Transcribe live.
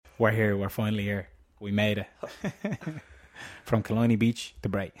We're here. We're finally here. We made it. From Killiney Beach to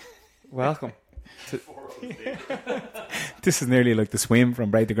Bray. Welcome. This is nearly like the swim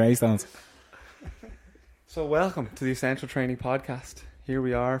from Bray to Greystones. So welcome to the Essential Training Podcast. Here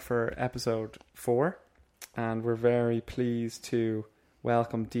we are for episode 4, and we're very pleased to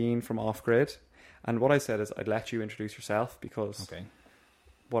welcome Dean from OffGrid. And what I said is I'd let you introduce yourself, because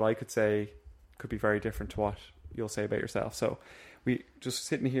what I could say could be very different to what you'll say about yourself. So we just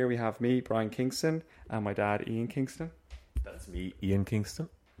sitting here, we have me, Brian Kingston, and my dad, Ian Kingston. That's me, Ian Kingston.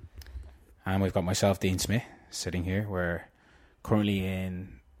 And we've got myself, Dean Smith, sitting here. We're currently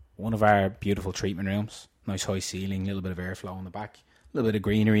in one of our beautiful treatment rooms. Nice high ceiling, a little bit of airflow in the back, a little bit of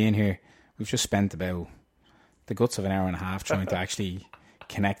greenery in here. We've just spent about the guts of an hour and a half trying to actually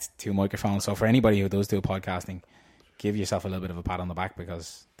connect two microphones. So for anybody who does do podcasting, give yourself a little bit of a pat on the back,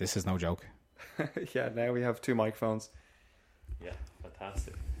 because this is no joke. Yeah, now we have 2 microphones. Yeah,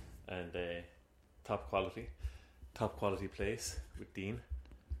 fantastic. And top quality place with Dean.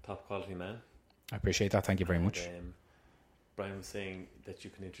 Top quality man. I appreciate that. Thank you very much. Brian was saying that you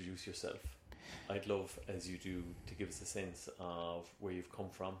can introduce yourself. I'd love, as you do, to give us a sense of where you've come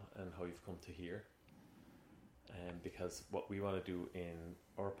from and how you've come to here. Because what we want to do in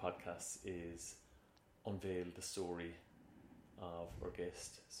our podcast is unveil the story of our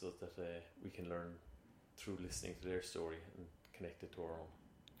guest, so that we can learn through listening to their story and connect it to our own.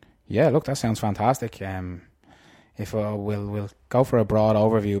 Yeah, look, that sounds fantastic. If we'll go for a broad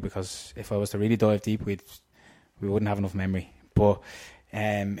overview, because if I was to really dive deep, we wouldn't have enough memory. But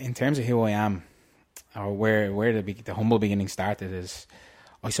in terms of who I am, or where the humble beginning started, is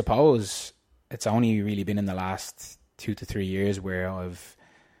I suppose it's only really been in the last 2 to 3 years where I've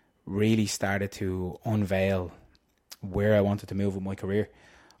really started to unveil where I wanted to move with my career.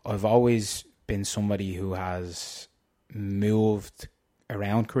 I've always been somebody who has moved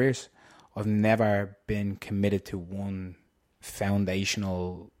around careers. I've never been committed to one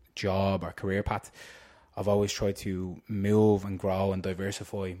foundational job or career path. I've always tried to move and grow and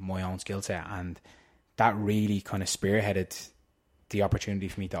diversify my own skill set, and that really kind of spearheaded the opportunity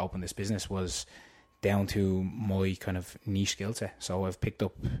for me to open this business, was down to my kind of niche skill set. So I've picked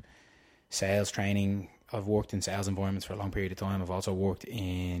up sales training. I've worked in sales environments for a long period of time. I've also worked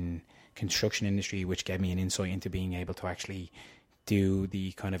in construction industry, which gave me an insight into being able to actually do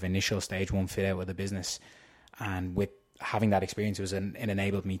the kind of initial stage 1 fit out of the business. And with having that experience, it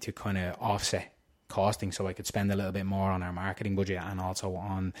enabled me to kind of offset costing, so I could spend a little bit more on our marketing budget and also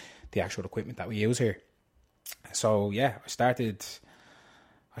on the actual equipment that we use here. So yeah, I started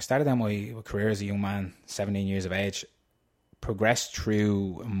out my career as a young man, 17 years of age, progressed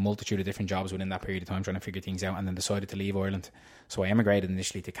through a multitude of different jobs within that period of time, trying to figure things out, and then decided to leave Ireland. So I emigrated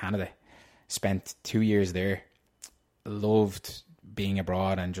initially to Canada, spent 2 years there, loved being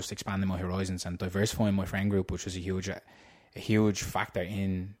abroad and just expanding my horizons and diversifying my friend group, which was a huge factor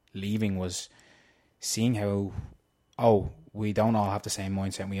in leaving, was seeing how, we don't all have the same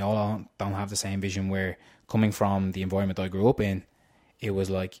mindset, we all don't have the same vision, where coming from the environment I grew up in, it was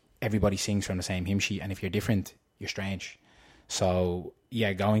like everybody sings from the same hymn sheet, and if you're different, you're strange. So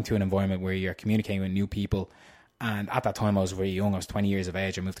yeah, going to an environment where you're communicating with new people. And at that time I was very young, I was 20 years of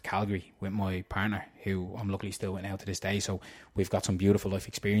age. I moved to Calgary with my partner, who I'm luckily still with now to this day. So we've got some beautiful life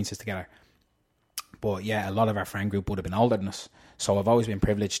experiences together. But yeah, a lot of our friend group would have been older than us. So I've always been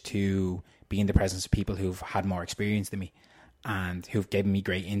privileged to be in the presence of people who've had more experience than me and who've given me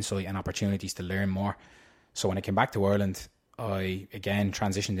great insight and opportunities to learn more. So when I came back to Ireland, I again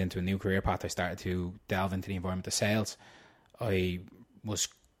transitioned into a new career path. I started to delve into the environment of sales. I was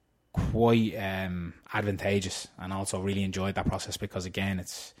quite advantageous and also really enjoyed that process, because again,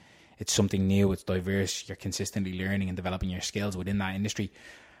 it's something new, it's diverse, you're consistently learning and developing your skills within that industry.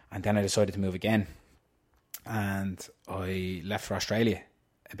 And then I decided to move again, and I left for Australia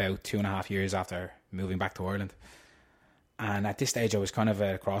about 2.5 years after moving back to Ireland. And at this stage I was kind of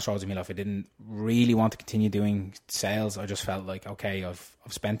at a crossroads in my life. I didn't really want to continue doing sales. I just felt like, okay, I've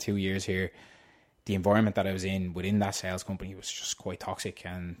spent 2 years here. The environment that I was in within that sales company was just quite toxic,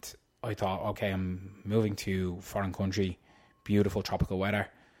 and I thought, okay, I'm moving to a foreign country, beautiful tropical weather.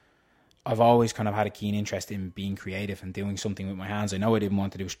 I've always kind of had a keen interest in being creative and doing something with my hands. I know I didn't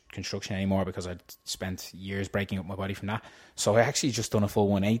want to do construction anymore because I'd spent years breaking up my body from that. So I actually just done a full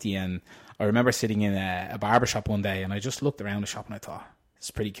 180, and I remember sitting in a barbershop one day, and I just looked around the shop and I thought, it's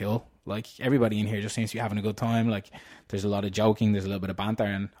pretty cool. Like, everybody in here just seems to be having a good time. Like, there's a lot of joking, there's a little bit of banter,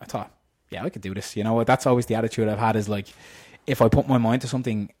 and I thought, yeah, I could do this. You know, that's always the attitude I've had, is like, if I put my mind to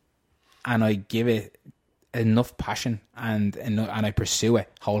something and I give it enough passion and I pursue it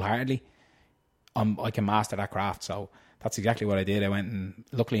wholeheartedly, I can master that craft. So that's exactly what I did. I went, and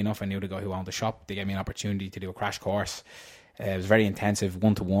luckily enough, I knew the guy who owned the shop. They gave me an opportunity to do a crash course. It was very intensive,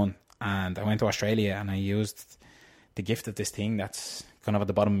 1-to-1. And I went to Australia and I used the gift of this thing that's kind of at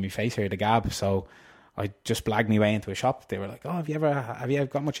the bottom of my face here, the gab. So I just blagged my way into a shop. They were like, "Oh, have you ever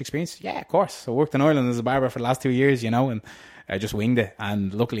got much experience?" Yeah, of course. I worked in Ireland as a barber for the last 2 years, and I just winged it.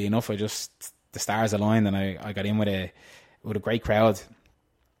 And luckily enough, the stars aligned, and I got in with a great crowd.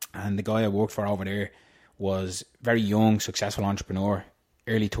 And the guy I worked for over there was very young, successful entrepreneur,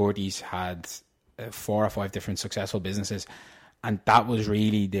 early 30s, had 4 or 5 different successful businesses. And that was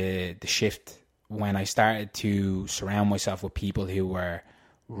really the shift when I started to surround myself with people who were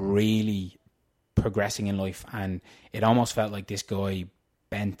really progressing in life. And it almost felt like this guy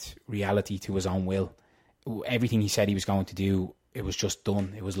bent reality to his own will. Everything he said he was going to do, it was just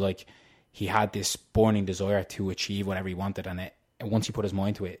done. It was like he had this burning desire to achieve whatever he wanted, and once he put his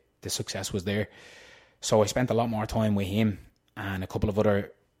mind to it, the success was there. So I spent a lot more time with him and a couple of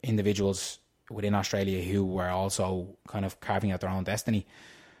other individuals within Australia who were also kind of carving out their own destiny.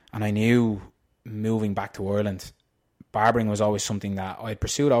 And I knew moving back to Ireland, barbering was always something that I'd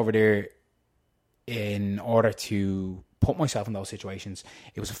pursued over there in order to put myself in those situations.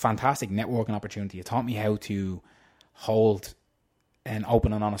 It was a fantastic networking opportunity. It taught me how to hold an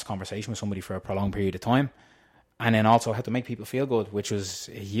open and honest conversation with somebody for a prolonged period of time. And then also how to make people feel good, which was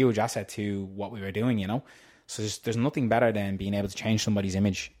a huge asset to what we were doing, So there's nothing better than being able to change somebody's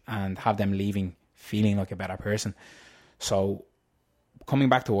image and have them leaving feeling like a better person. So coming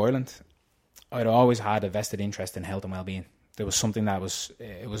back to Ireland, I'd always had a vested interest in health and well-being. There was something that was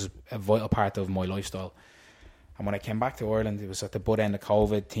a vital part of my lifestyle. And when I came back to Ireland, it was at the butt end of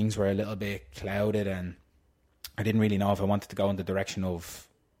COVID. Things were a little bit clouded, and I didn't really know if I wanted to go in the direction of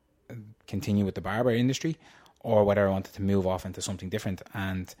continue with the barber industry or whether I wanted to move off into something different.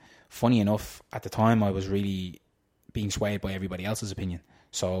 And funny enough, at the time, I was really being swayed by everybody else's opinion.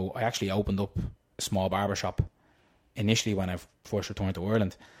 So I actually opened up a small barber shop initially when I first returned to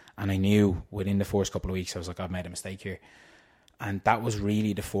Ireland. And I knew within the first couple of weeks, I was like, I've made a mistake here. And that was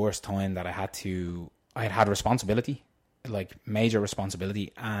really the first time that I had responsibility, like major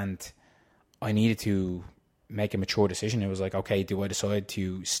responsibility. And I needed to make a mature decision. It was like, okay, do I decide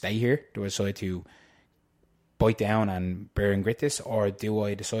to stay here? Do I decide to bite down and bear and grit this, or do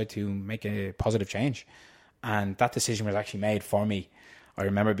I decide to make a positive change? And that decision was actually made for me. I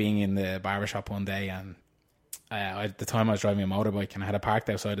remember being in the barbershop one day, and at the time I was driving a motorbike, and I had it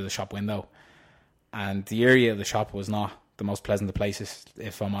parked outside of the shop window, and the area of the shop was not the most pleasant of places,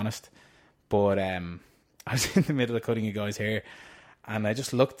 if I'm honest. But I was in the middle of cutting a guy's hair, and I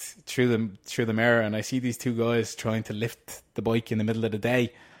just looked through the mirror, and I see these 2 guys trying to lift the bike in the middle of the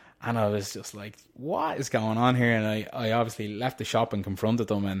day. And I was just like, what is going on here? And I obviously left the shop and confronted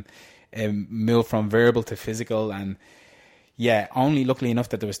them, and moved from verbal to physical. And yeah, only luckily enough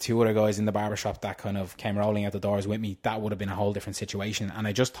that there was 2 other guys in the barbershop that kind of came rolling out the doors with me. That would have been a whole different situation. And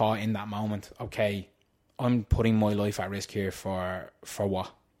I just thought in that moment, okay, I'm putting my life at risk here for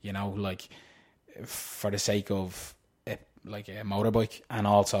what? Like for the sake of a motorbike, and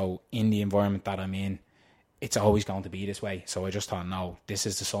also in the environment that I'm in. It's always going to be this way. So I just thought, no, this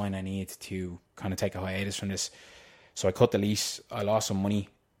is the sign I need to kind of take a hiatus from this. So I cut the lease. I lost some money.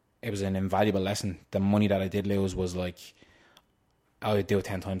 It was an invaluable lesson. The money that I did lose was like, I would do it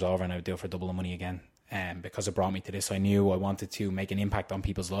 10 times over, and I would do it for double the money again. Because it brought me to this. I knew I wanted to make an impact on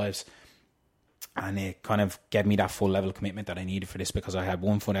people's lives. And it kind of gave me that full level of commitment that I needed for this, because I had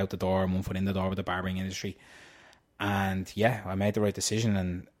 1 foot out the door and 1 foot in the door with the barbering industry. And yeah, I made the right decision,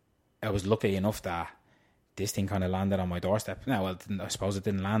 and I was lucky enough that this thing kind of landed on my doorstep. No, well, I suppose it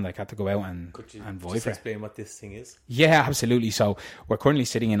didn't land. I had to go out and vie for it. Explain what this thing is? Yeah, absolutely. So we're currently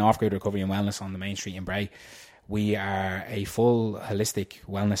sitting in OffGrid Recovery and Wellness on the main street in Bray. We are a full holistic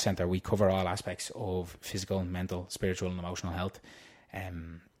wellness centre. We cover all aspects of physical, mental, spiritual and emotional health.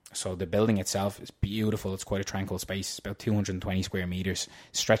 So the building itself is beautiful. It's quite a tranquil space. It's about 220 square metres,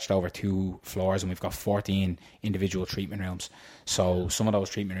 stretched over 2 floors, and we've got 14 individual treatment rooms. So some of those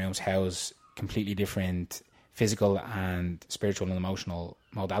treatment rooms house completely different physical and spiritual and emotional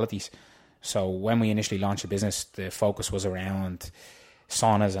modalities. So when we initially launched the business, the focus was around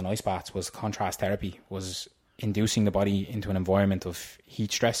saunas and ice baths, was contrast therapy, was inducing the body into an environment of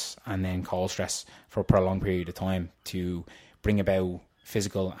heat stress and then cold stress for a prolonged period of time to bring about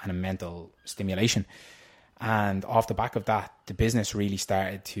physical and mental stimulation. And off the back of that, the business really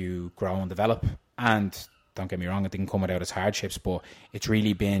started to grow and develop. And don't get me wrong, it didn't come without its hardships, but it's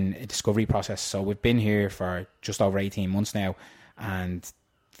really been a discovery process. So we've been here for just over 18 months now, and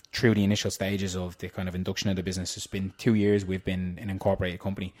through the initial stages of the kind of induction of the business, it's been 2 years we've been an incorporated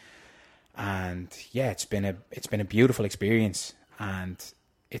company. And yeah, it's been a beautiful experience, and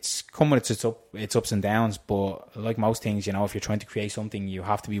it's come with its ups and downs. But like most things, you know, if you're trying to create something, you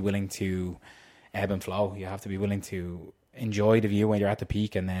have to be willing to ebb and flow. You have to be willing to enjoy the view when you're at the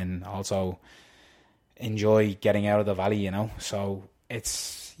peak, and then also enjoy getting out of the valley, you know. So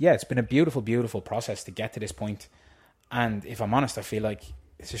it's been a beautiful process to get to this point. And if I'm honest, I feel like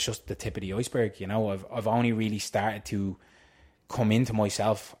this is just the tip of the iceberg, you know. I've only really started to come into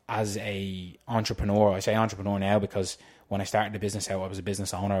myself as a entrepreneur. I say entrepreneur now because when I started the business out, I was a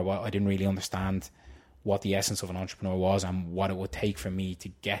business owner. I didn't really understand what the essence of an entrepreneur was and what it would take for me to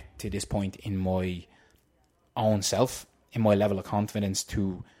get to this point in my own self, in my level of confidence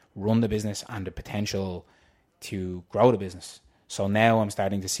to run the business and the potential to grow the business. So now I'm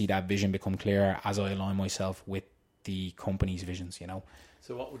starting to see that vision become clearer as I align myself with the company's visions, you know.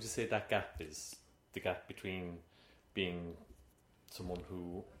 So what would you say that gap is? The gap between being someone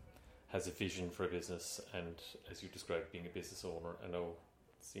who has a vision for a business and, as you described, being a business owner. I know,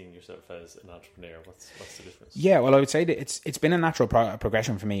 seeing yourself as an entrepreneur, what's the difference? Yeah, well, I would say that it's been a natural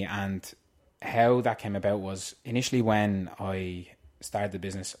progression for me, and how that came about was initially when I started the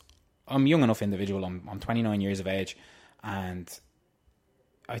business. I'm a young enough individual. I'm 29 years of age, and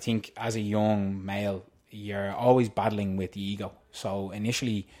I think as a young male, you're always battling with the ego. So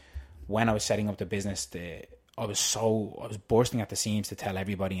initially, when I was setting up the business, I was bursting at the seams to tell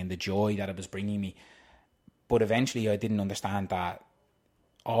everybody and the joy that it was bringing me. But eventually I didn't understand that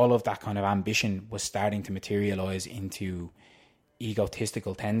all of that kind of ambition was starting to materialize into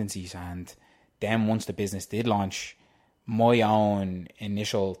egotistical tendencies. And then once the business did launch, my own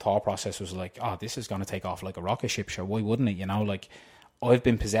initial thought process was like, oh, this is going to take off like a rocket ship. Sure, why wouldn't it? You know, like, I've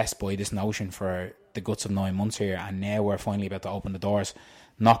been possessed by this notion for the guts of 9 months here, and now we're finally about to open the doors,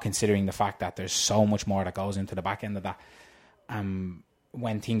 not considering the fact that there's so much more that goes into the back end of that.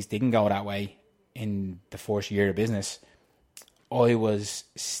 When things didn't go that way in the first year of business, I was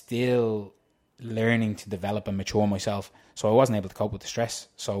still learning to develop and mature myself, so I wasn't able to cope with the stress.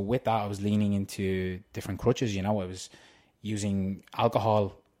 So with that, I was leaning into different crutches. You know, I was using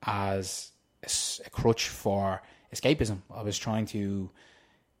alcohol as a crutch for escapism. I was trying to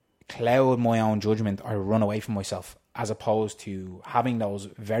cloud my own judgment or run away from myself, as opposed to having those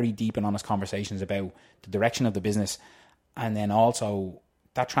very deep and honest conversations about the direction of the business. And then also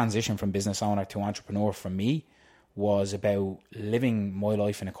that transition from business owner to entrepreneur for me was about living my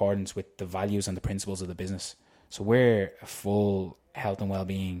life in accordance with the values and the principles of the business. So we're a full health and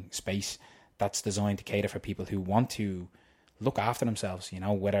well-being space that's designed to cater for people who want to look after themselves, you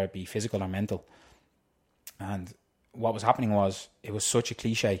know, whether it be physical or mental. And what was happening was, it was such a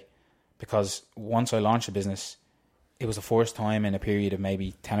cliche, because once I launched the business, it was the first time in a period of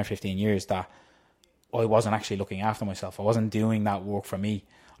maybe 10 or 15 years that I wasn't actually looking after myself. I wasn't doing that work for me.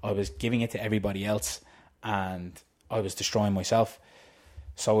 I was giving it to everybody else, and I was destroying myself.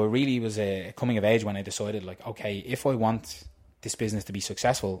 So it really was a coming of age when I decided, like, okay, if I want this business to be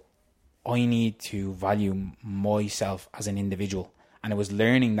successful, I need to value myself as an individual. And it was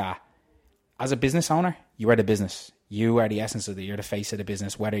learning that as a business owner, you are the business. You are the essence of you're the face of the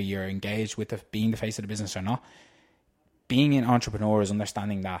business, whether you're engaged with being the face of the business or not. Being an entrepreneur is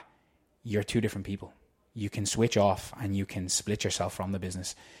understanding that you're two different people. You can switch off and you can split yourself from the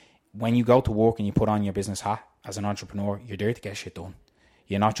business. When you go to work and you put on your business hat as an entrepreneur, you're there to get shit done.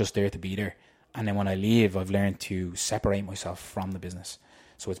 You're not just there to be there. And then when I leave, I've learned to separate myself from the business.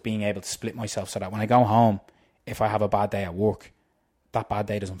 So it's being able to split myself so that when I go home, if I have a bad day at work, that bad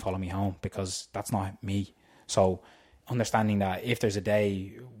day doesn't follow me home, because that's not me. So understanding that if there's a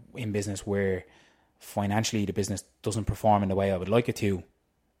day in business where financially the business doesn't perform in the way I would like it to,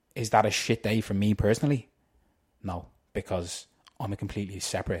 is that a shit day for me personally? No, because I'm a completely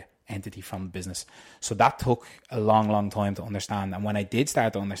separate entity from the business. So that took a long time to understand. And when I did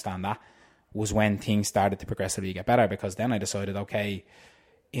start to understand that, was when things started to progressively get better, because then I decided, okay,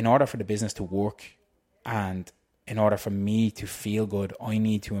 in order for the business to work and in order for me to feel good, I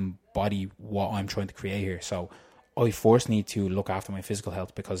need to embody what I'm trying to create here. So I first need to look after my physical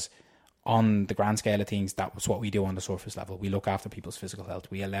health, because on the grand scale of things, that was what we do on the surface level. We look after people's physical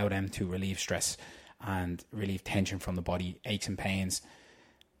health. We allow them to relieve stress and relieve tension from the body, aches and pains.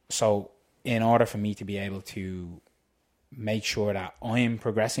 So in order for me to be able to make sure that I'm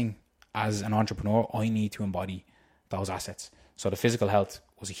progressing as an entrepreneur, I need to embody those assets. So the physical health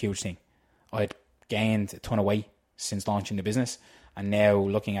was a huge thing. I'd gained a ton of weight since launching the business, and now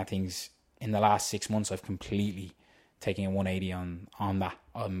looking at things in the last 6 months, I've completely taken a 180 on that.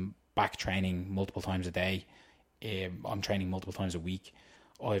 I'm back training multiple times a day. I'm training multiple times a week.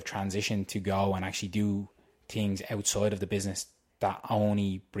 I've transitioned to go and actually do things outside of the business that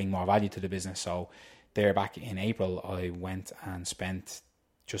only bring more value to the business. So there back in April, I went and spent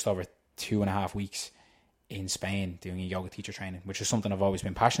just over 2.5 weeks in Spain doing a yoga teacher training, which is something I've always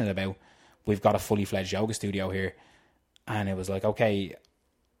been passionate about. We've got a fully fledged yoga studio here, and it was like, okay,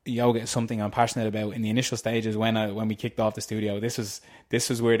 yoga is something I'm passionate about. In the initial stages when we kicked off the studio, this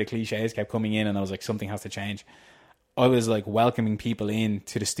was where the cliches kept coming in, and I was like, something has to change. I was like welcoming people in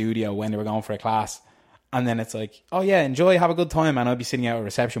to the studio when they were going for a class, and then it's like, oh yeah, enjoy, have a good time, and I'd be sitting out at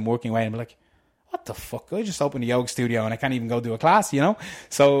reception working away and be like, what the fuck, I just opened a yoga studio and I can't even go do a class, you know?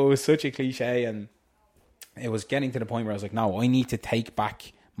 So it was such a cliche, and it was getting to the point where I was like, no, I need to take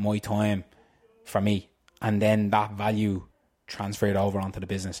back my time for me, and then that value transferred over onto the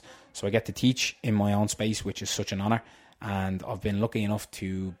business. So I get to teach in my own space, which is such an honor, and I've been lucky enough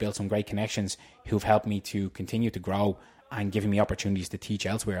to build some great connections who've helped me to continue to grow and giving me opportunities to teach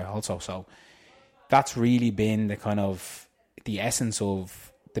elsewhere also. So that's really been the kind of the essence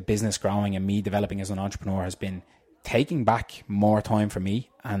of the business growing and me developing as an entrepreneur, has been taking back more time for me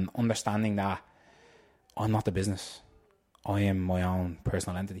and understanding that I'm not the business. I am my own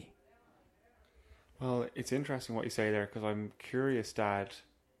personal entity. Well, it's interesting what you say there, because I'm curious, Dad,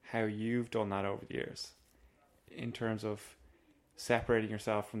 how you've done that over the years in terms of separating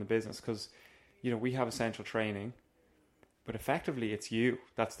yourself from the business. Because, you know, we have essential training, but effectively it's you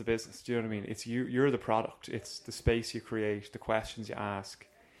that's the business. Do you know what I mean? It's you. You're the product. It's the space you create, the questions you ask.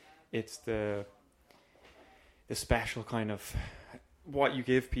 It's the special kind of what you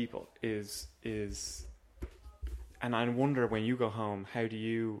give people is. And I wonder, when you go home, how do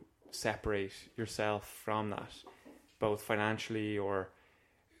you separate yourself from that, both financially or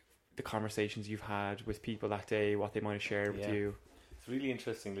the conversations you've had with people that day, what they might have shared with you? It's really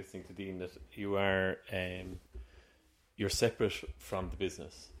interesting listening to Dean that you are you're separate from the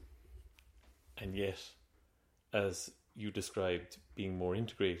business, and yet, as you described, being more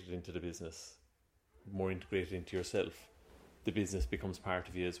integrated into the business, more integrated into yourself, the business becomes part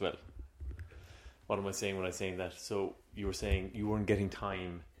of you as well. What am I saying when I'm saying that? So you were saying you weren't getting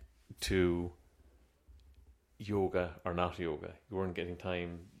time to yoga or not yoga. You weren't getting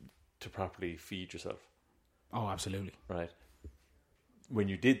time to properly feed yourself. Oh, absolutely. Right. When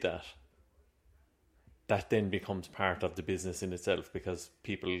you did that, that then becomes part of the business in itself, because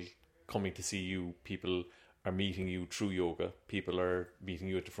people coming to see you, people are meeting you through yoga, people are meeting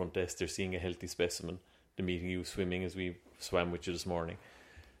you at the front desk, they're seeing a healthy specimen, they're meeting you swimming as we swam with you this morning.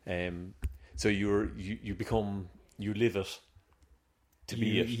 So you become, you live it to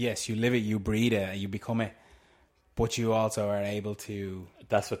be it. Yes, you live it, you breathe it, you become it, but you also are able to.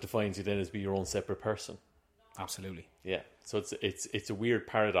 That's what defines you then, as be your own separate person. Absolutely. Yeah. So it's a weird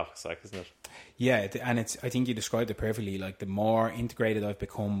paradox, like, isn't it? Yeah, and I think you described it perfectly. Like, the more integrated I've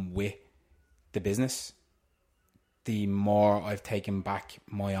become with the business, the more I've taken back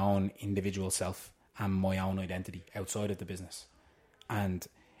my own individual self and my own identity outside of the business. And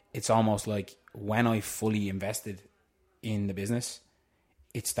it's almost like when I fully invested in the business,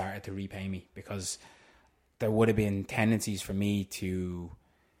 it started to repay me, because there would have been tendencies for me to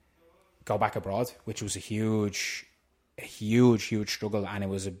go back abroad, which was a huge struggle, and it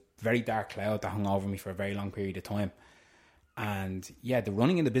was a very dark cloud that hung over me for a very long period of time. And yeah, the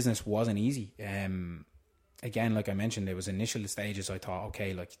running in the business wasn't easy. Again, like I mentioned, there was initial stages I thought,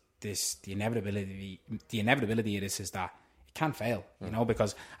 okay, like this, the inevitability of this is that it can't fail, you know,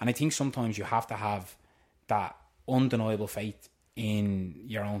 because, and I think sometimes you have to have that undeniable faith in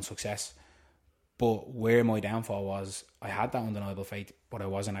your own success. But where my downfall was, I had that undeniable faith, but I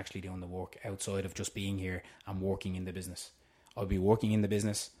wasn't actually doing the work outside of just being here and working in the business. I'd be working in the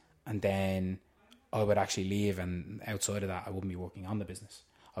business, and then I would actually leave, and outside of that, I wouldn't be working on the business.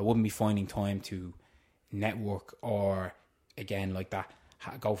 I wouldn't be finding time to network, or again, like that,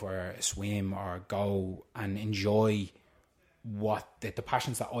 go for a swim or go and enjoy what the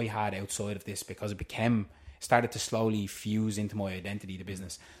passions that I had outside of this, because it started to slowly fuse into my identity, the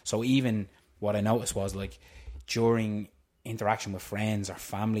business. So even what I noticed was, like, during interaction with friends or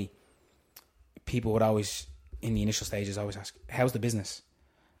family, people would always, in the initial stages, always ask, how's the business?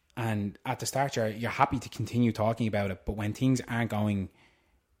 And at the start, you're happy to continue talking about it, but when things aren't going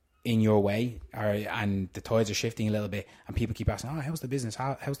in your way, and the tides are shifting a little bit, and people keep asking, oh, how's the business?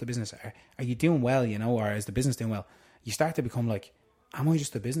 How's the business? Are you doing well, you know, or is the business doing well? You start to become like, am I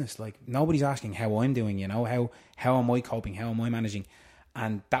just a business? Like, nobody's asking how I'm doing, you know, how am I coping? How am I managing?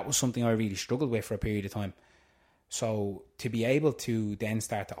 And that was something I really struggled with for a period of time. So to be able to then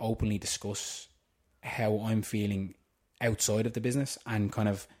start to openly discuss how I'm feeling outside of the business and kind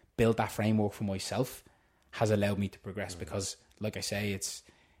of build that framework for myself has allowed me to progress. Because, like I say, it's,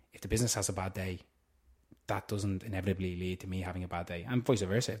 if the business has a bad day, that doesn't inevitably lead to me having a bad day, and vice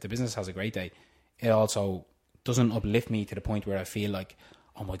versa. If the business has a great day, it also doesn't uplift me to the point where I feel like,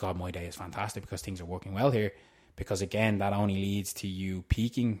 oh my God, my day is fantastic because things are working well here. Because again, that only leads to you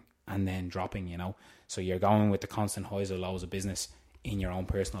peaking and then dropping, you know. So you're going with the constant highs and lows of business in your own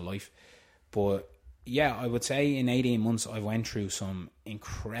personal life. But yeah, I would say in 18 months, I went through some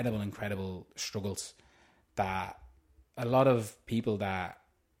incredible struggles that a lot of people that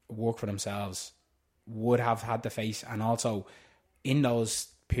work for themselves would have had to face. And also in those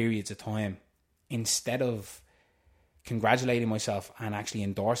periods of time, instead of congratulating myself and actually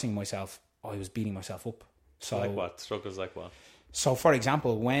endorsing myself, I was beating myself up. So like what? Struggles like what? So for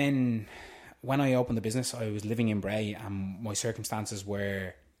example, when I opened the business, I was living in Bray and my circumstances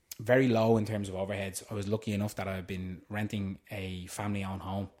were very low in terms of overheads. I was lucky enough that I've been renting a family-owned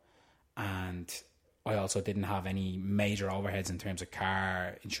home, and I also didn't have any major overheads in terms of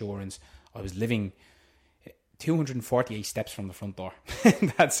car insurance. I was living 248 steps from the front door.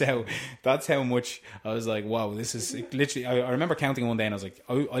 That's how much I was like, wow, this is literally, I remember counting one day and I was like,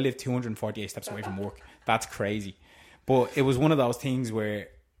 I live 248 steps away from work. That's crazy. But it was one of those things where,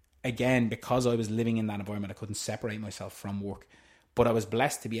 again, because I was living in that environment, I couldn't separate myself from work. But I was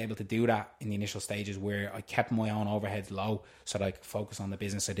blessed to be able to do that in the initial stages where I kept my own overheads low so that I could focus on the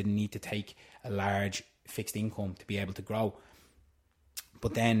business. I didn't need to take a large fixed income to be able to grow.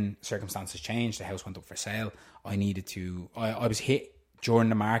 But then circumstances changed. The house went up for sale. I was hit during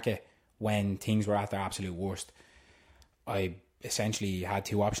the market when things were at their absolute worst. I essentially had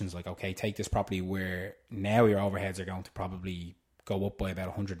two options. Like, okay, take this property where now your overheads are going to probably go up by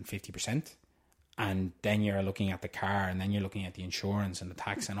about 150%. And then you're looking at the car, and then you're looking at the insurance and the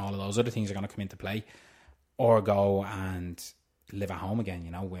tax and all of those other things are going to come into play. Or go and live at home again,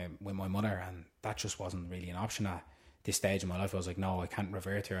 you know, with my mother. And that just wasn't really an option at this stage in my life. I was like, no, I can't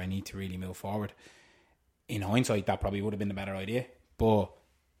revert here. I need to really move forward. In hindsight, that probably would have been the better idea. But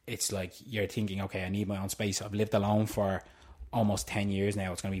it's like you're thinking, okay, I need my own space. I've lived alone for almost 10 years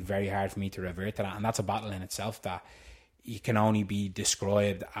now. It's going to be very hard for me to revert to that. And that's a battle in itself that you can only be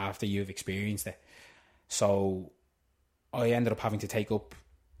described after you've experienced it. So I ended up having to take up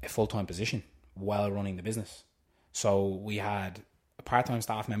a full-time position while running the business. So we had a part-time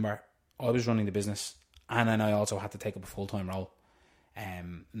staff member. I was running the business, and then I also had to take up a full-time role.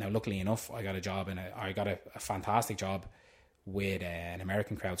 Now, luckily enough, I got a fantastic job with an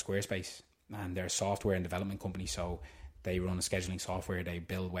American crowd, Squarespace, and they're a software and development company. So they run a scheduling software, they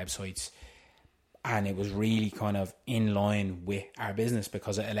build websites, and it was really kind of in line with our business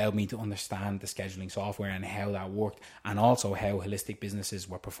because it allowed me to understand the scheduling software and how that worked, and also how holistic businesses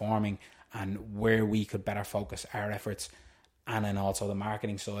were performing and where we could better focus our efforts, and then also the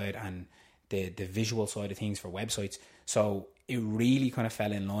marketing side and the visual side of things for websites. So it really kind of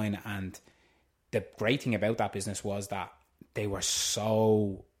fell in line. And the great thing about that business was that they were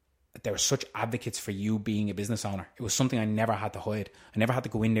such advocates for you being a business owner. It was something I never had to hide. I never had to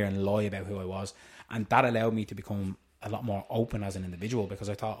go in there and lie about who I was. And that allowed me to become a lot more open as an individual, because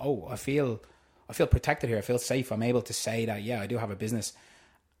I thought, oh, I feel protected here. I feel safe. I'm able to say that, yeah, I do have a business.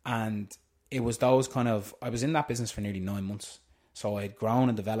 And it was those I was in that business for nearly 9 months. So I had grown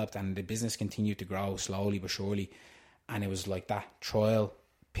and developed, and the business continued to grow slowly but surely. And it was like that trial,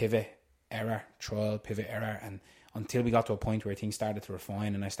 pivot, error, and until we got to a point where things started to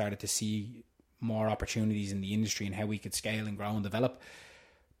refine and I started to see more opportunities in the industry and how we could scale and grow and develop.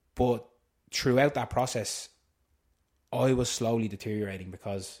 But throughout that process, I was slowly deteriorating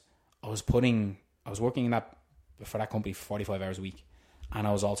because I was working for that company for 45 hours a week, and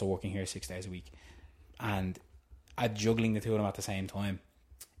I was also working here 6 days a week, and juggling the two of them at the same time.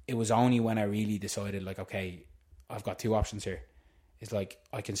 It was only when I really decided, like, okay, I've got two options here. It's like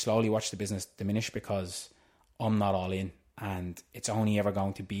I can slowly watch the business diminish because I'm not all in, and it's only ever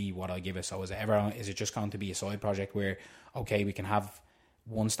going to be what I give it. So is it just going to be a side project where, okay, we can have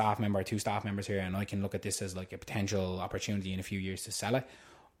one staff member or two staff members here, and I can look at this as like a potential opportunity in a few years to sell it,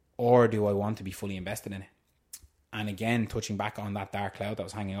 or do I want to be fully invested in it? And again, touching back on that dark cloud that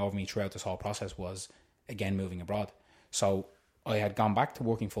was hanging over me throughout this whole process was, again, moving abroad. So I had gone back to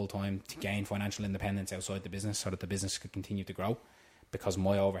working full time to gain financial independence outside the business so that the business could continue to grow because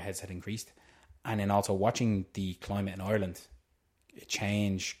my overheads had increased. And then also watching the climate in Ireland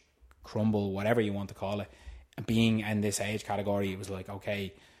change, crumble, whatever you want to call it. Being in this age category, it was like,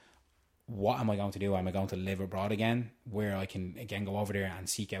 okay, what am I going to do? Am I going to live abroad again, where I can again go over there and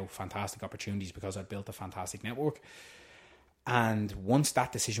seek out fantastic opportunities because I've built a fantastic network? And once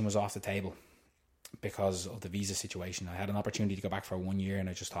that decision was off the table, because of the visa situation, I had an opportunity to go back for 1 year, and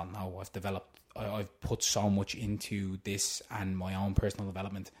I just thought, no, I've put so much into this and my own personal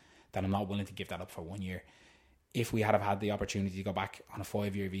development then I'm not willing to give that up for 1 year. If we had have had the opportunity to go back on a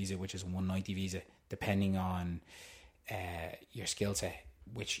 5-year visa, which is a 190 visa, depending on your skill set,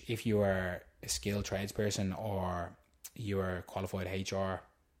 which if you are a skilled tradesperson or you are qualified HR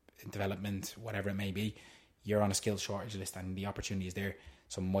development, whatever it may be, you're on a skills shortage list and the opportunity is there.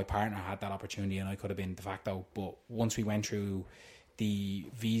 So my partner had that opportunity and I could have been de facto. But once we went through the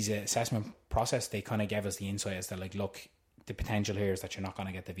visa assessment process, they kind of gave us the insight as to like, look, the potential here is that you're not going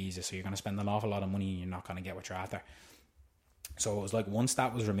to get the visa. So you're going to spend an awful lot of money and you're not going to get what you're after. So it was like once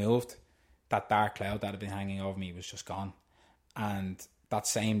that was removed, that dark cloud that had been hanging over me was just gone. And that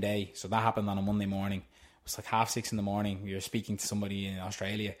same day, so that happened on a Monday morning. It was like 6:30 in the morning. We were speaking to somebody in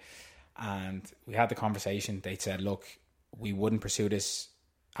Australia and we had the conversation. They said, look, we wouldn't pursue this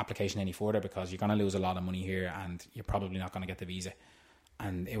application any further because you're going to lose a lot of money here and you're probably not going to get the visa.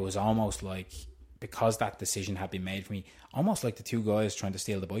 And it was almost like, because that decision had been made for me, almost like the two guys trying to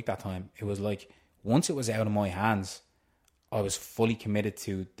steal the bike that time, it was like once it was out of my hands, I was fully committed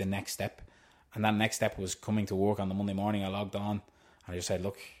to the next step. And that next step was coming to work on the Monday morning. I logged on and I just said,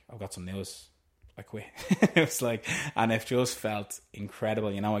 look, I've got some news. I quit. It was like, and it just felt incredible.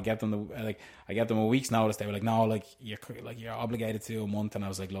 You know, I gave them a week's notice. They were like, no, you're obligated to a month. And I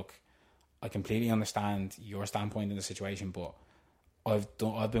was like, look, I completely understand your standpoint in the situation, but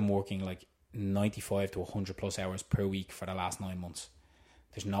I've been working like 95 to 100 plus hours per week for the last 9 months.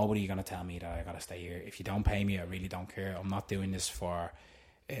 There's nobody going to tell me that I got to stay here. If you don't pay me, I really don't care. I'm not doing this for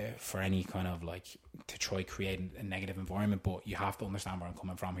any kind of like to try create a negative environment, but you have to understand where I'm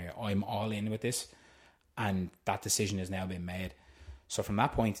coming from here. I'm all in with this and that decision has now been made. So from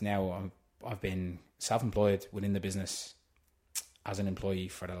that point now, I've been self-employed within the business as an employee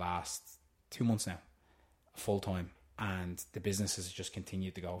for the last 2 months now, full time. And the business has just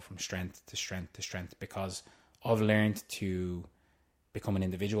continued to go from strength to strength to strength because I've learned to become an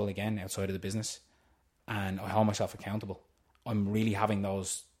individual again outside of the business and I hold myself accountable. I'm really having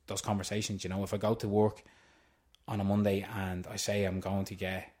those conversations. You know, if I go to work on a Monday and I say I'm going to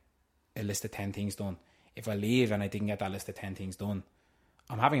get a list of 10 things done, if I leave and I didn't get that list of 10 things done,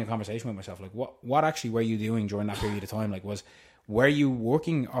 I'm having a conversation with myself like, what actually were you doing during that period of time? Like, were you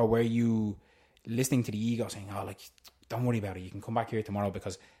working or were you listening to the ego saying, oh, like, don't worry about it, you can come back here tomorrow?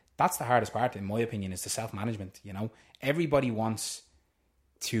 Because that's the hardest part, in my opinion, is the self-management. You know, everybody wants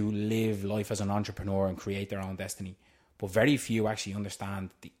to live life as an entrepreneur and create their own destiny, but very few actually understand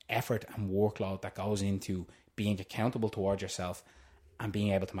the effort and workload that goes into being accountable towards yourself and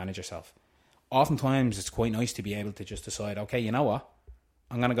being able to manage yourself. Oftentimes it's quite nice to be able to just decide, okay, you know what,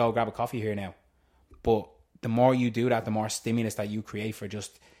 I'm going to go grab a coffee here now. But the more you do that, the more stimulus that you create for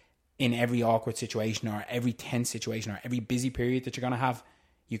just in every awkward situation or every tense situation or every busy period that you're going to have,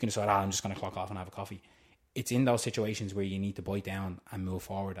 you can decide, I'm just going to clock off and have a coffee. It's in those situations where you need to bite down and move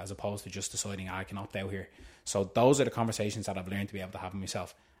forward, as opposed to just deciding, I can opt out here. So those are the conversations that I've learned to be able to have with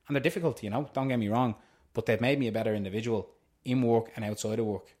myself. And they're difficult, you know, don't get me wrong, but they've made me a better individual in work and outside of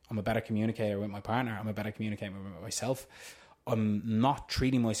work. I'm a better communicator with my partner. I'm a better communicator with myself. I'm not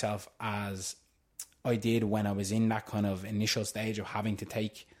treating myself as I did when I was in that kind of initial stage of having to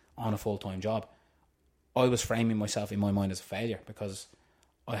take on a full-time job. I was framing myself in my mind as a failure because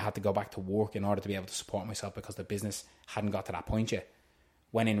I had to go back to work in order to be able to support myself because the business hadn't got to that point yet.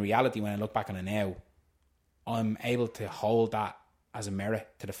 When in reality, when I look back on it now, I'm able to hold that as a merit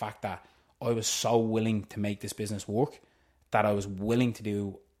to the fact that I was so willing to make this business work that I was willing to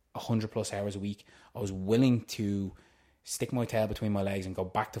do 100 plus hours a week. I was willing to stick my tail between my legs and go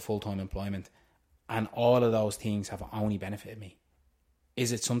back to full-time employment. And all of those things have only benefited me.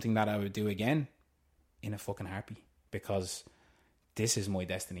 Is it something that I would do again? In a fucking heartbeat. Because this is my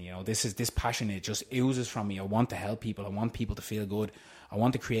destiny, you know. This passion, it just oozes from me. I want to help people. I want people to feel good. I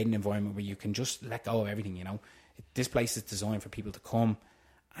want to create an environment where you can just let go of everything, you know. This place is designed for people to come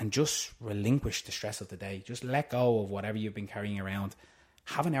and just relinquish the stress of the day. Just let go of whatever you've been carrying around.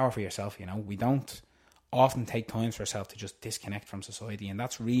 Have an hour for yourself, you know. We don't often take time for ourselves to just disconnect from society, and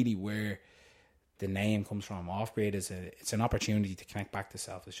that's really where the name comes from. OffGrid it's an opportunity to connect back to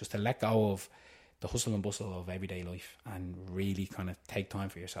self. It's just to let go of the hustle and bustle of everyday life and really kind of take time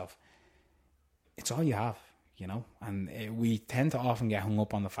for yourself. It's all you have, you know. And we tend to often get hung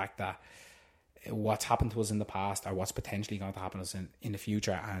up on the fact that what's happened to us in the past or what's potentially going to happen to us in the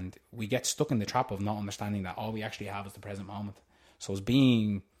future, and we get stuck in the trap of not understanding that all we actually have is the present moment. So as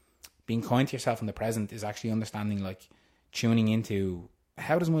being kind to yourself in the present is actually understanding, like, tuning into,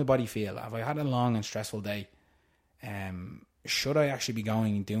 how does my body feel? Have I had a long and stressful day? Should I actually be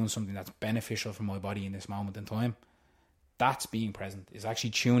going and doing something that's beneficial for my body in this moment in time? That's being present, is actually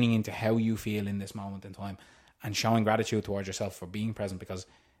tuning into how you feel in this moment in time and showing gratitude towards yourself for being present, because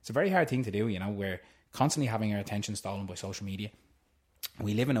It's a very hard thing to do, you know. We're constantly having our attention stolen by social media.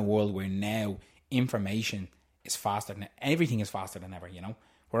 We live in a world where now information is faster than everything is faster than ever, you know.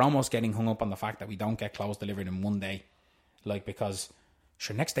 We're almost getting hung up on the fact that we don't get clothes delivered in one day. Like, because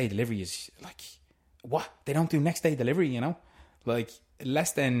sure, next day delivery is like, what? They don't do next day delivery, you know? Like,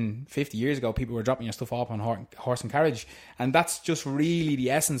 less than 50 years ago, people were dropping your stuff off on horse and carriage. And that's just really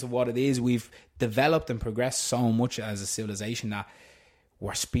the essence of what it is. We've developed and progressed so much as a civilization that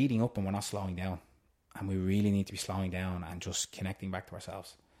we're speeding up and we're not slowing down. And we really need to be slowing down and just connecting back to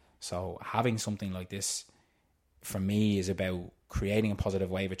ourselves. So having something like this, for me, is about creating a positive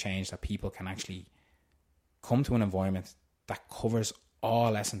wave of change that people can actually come to an environment that covers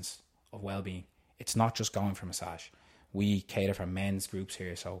all essence of well-being. It's not just going for massage. We cater for men's groups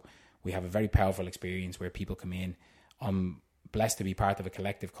here, so we have a very powerful experience where people come in. I'm blessed to be part of a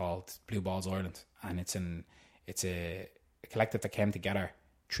collective called Blue Balls Ireland, and it's a collective that came together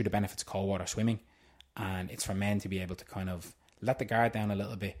through the benefits of cold water swimming, and it's for men to be able to kind of let the guard down a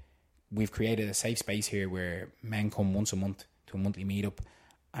little bit. We've created a safe space here where men come once a month to a monthly meetup,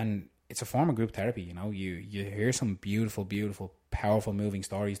 and it's a form of group therapy. You know, you hear some beautiful, powerful, moving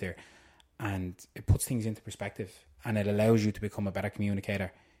stories there, and it puts things into perspective, and it allows you to become a better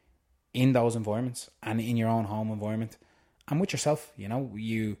communicator in those environments and in your own home environment and with yourself. You know,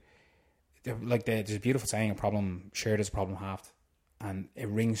 there's a beautiful saying, a problem shared is a problem halved, and it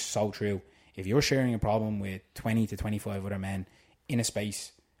rings so true. If you're sharing a problem with 20 to 25 other men in a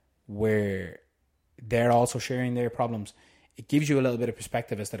space where they're also sharing their problems, it gives you a little bit of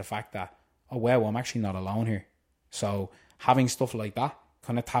perspective as to the fact that, oh wow, I'm actually not alone here. So having stuff like that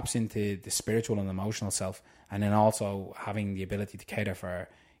kind of taps into the spiritual and emotional self, and then also having the ability to cater for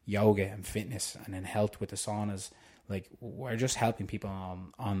yoga and fitness and then health with the saunas. Like, we're just helping people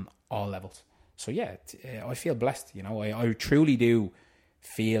on all levels. So yeah, I feel blessed, you know. I truly do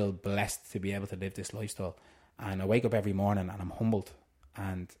feel blessed to be able to live this lifestyle, and I wake up every morning and I'm humbled,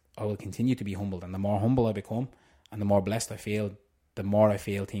 and I will continue to be humbled. And the more humble I become and the more blessed I feel, the more I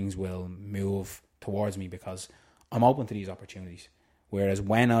feel things will move towards me, because I'm open to these opportunities. Whereas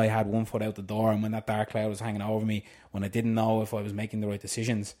when I had one foot out the door and when that dark cloud was hanging over me, when I didn't know if I was making the right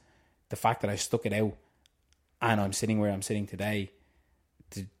decisions, the fact that I stuck it out and I'm sitting where I'm sitting today,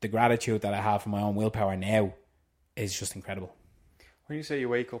 the gratitude that I have for my own willpower now is just incredible. When you say you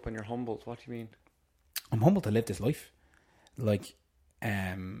wake up and you're humbled, what do you mean? I'm humbled to live this life. Like,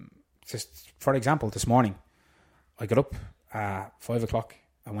 just for example, this morning, I got up at 5 o'clock.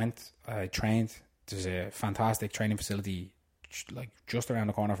 I trained. There's a fantastic training facility like just around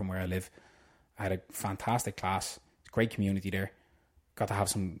the corner from where I live. I had a fantastic class, great community there. Got to have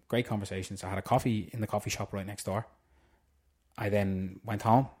some great conversations. I had a coffee in the coffee shop right next door. I then went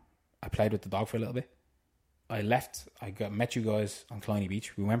home. I played with the dog for a little bit. I left. Met you guys on Clooney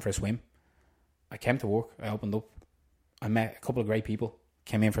Beach. We went for a swim. I came to work. I opened up. I met a couple of great people.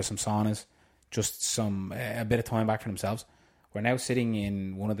 Came in for some saunas. Just a bit of time back for themselves. We're now sitting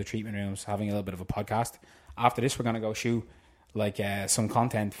in one of the treatment rooms having a little bit of a podcast. After this, we're going to go shoot some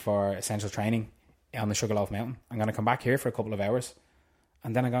content for Essential Training on the Sugarloaf Mountain. I'm going to come back here for a couple of hours,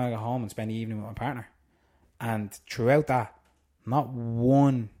 and then I'm going to go home and spend the evening with my partner. And throughout that, not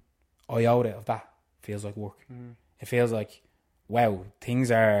one iota of that feels like work. It feels like, wow,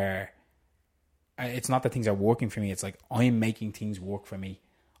 things are... It's not that things are working for me. It's like I'm making things work for me.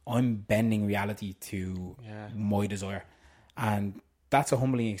 I'm bending reality to my desire. And that's a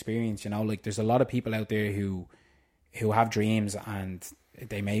humbling experience, you know. Like, there's a lot of people out there who have dreams, and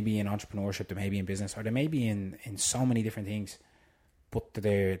they may be in entrepreneurship, they may be in business, or they may be in so many different things, but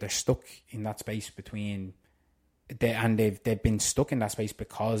they're stuck in that space between... They've been stuck in that space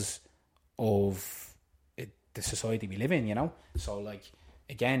because of the society we live in, you know. So, like,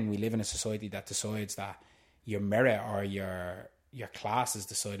 again, we live in a society that decides that your merit or your class is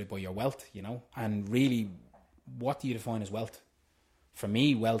decided by your wealth, you know. And really, what do you define as wealth? For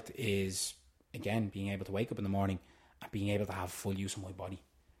me, wealth is, again, being able to wake up in the morning and being able to have full use of my body.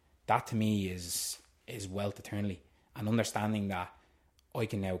 That to me is wealth eternally. And understanding that I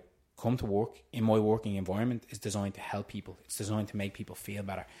can now come to work in my working environment is designed to help people. It's designed to make people feel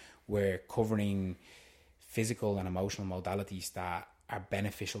better. We're covering physical and emotional modalities that are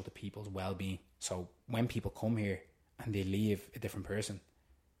beneficial to people's well-being. So when people come here and they leave a different person,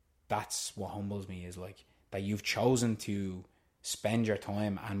 that's what humbles me, is like that you've chosen to spend your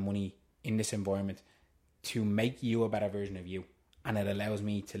time and money in this environment to make you a better version of you, and it allows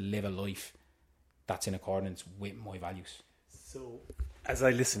me to live a life that's in accordance with my values. So as I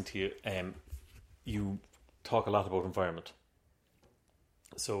listen to you, you talk a lot about environment.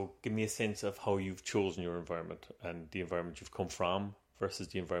 So give me a sense of how you've chosen your environment and the environment you've come from versus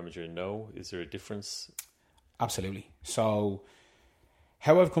the environment you're in now? Is there a difference? Absolutely. So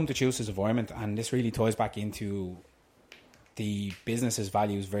how I've come to choose this environment, and this really ties back into the business's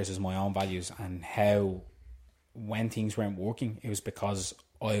values versus my own values, and how when things weren't working, it was because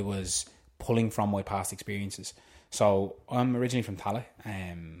I was pulling from my past experiences. So I'm originally from Tala.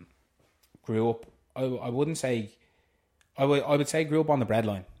 Grew up, I wouldn't say, I would say grew up on the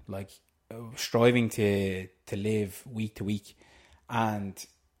breadline, like striving to live week to week. And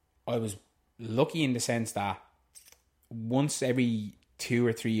I was lucky in the sense that once every 2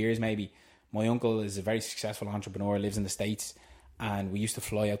 or 3 years maybe, my uncle is a very successful entrepreneur, lives in the States, and we used to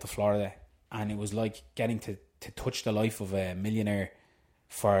fly out to Florida, and it was like getting to touch the life of a millionaire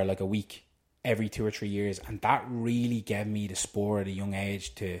for like a week every 2 or 3 years. And that really gave me the spur at a young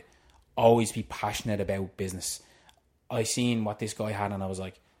age to always be passionate about business. I seen what this guy had, and I was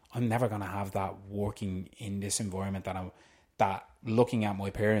like, I'm never going to have that working in this environment that looking at my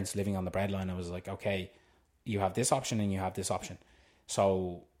parents living on the breadline. I was like, okay, you have this option and you have this option.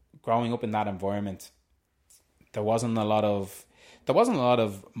 So growing up in that environment, there wasn't a lot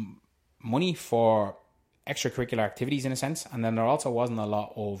of money for extracurricular activities in a sense, and then there also wasn't a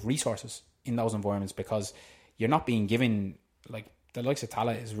lot of resources in those environments, because you're not being given, like the likes of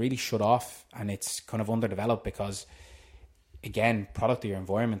Tala is really shut off, and it's kind of underdeveloped because, again, product of your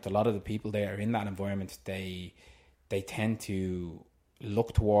environment. A lot of the people there in that environment, they tend to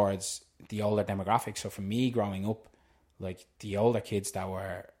look towards the older demographics. So for me growing up, like the older kids that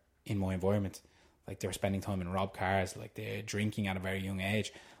were in my environment, like they were spending time in rob cars, like they're drinking at a very young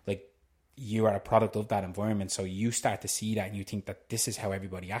age. Like you are a product of that environment. So you start to see that and you think that this is how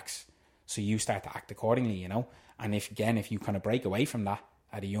everybody acts. So you start to act accordingly, you know? And if you kind of break away from that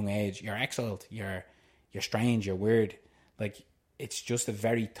at a young age, you're exiled, you're strange, you're weird. Like it's just a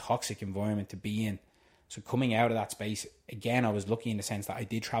very toxic environment to be in. So coming out of that space, again, I was lucky in the sense that I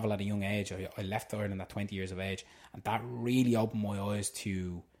did travel at a young age. I left Ireland at 20 years of age, and that really opened my eyes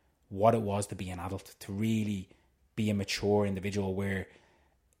to what it was to be an adult, to really be a mature individual, where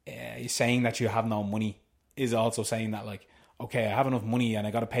saying that you have no money is also saying that, like, okay, I have enough money and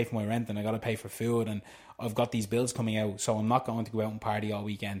I got to pay for my rent and I got to pay for food and I've got these bills coming out, so I'm not going to go out and party all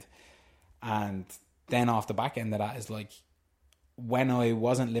weekend. And then off the back end of that is like, when I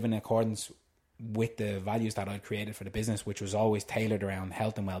wasn't living in accordance with the values that I'd created for the business, which was always tailored around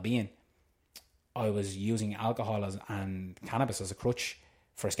health and well-being, I was using alcohol and cannabis as a crutch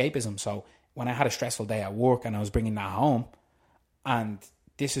for escapism. So when I had a stressful day at work and I was bringing that home, and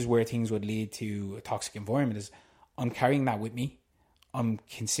this is where things would lead to a toxic environment, is I'm carrying that with me. I'm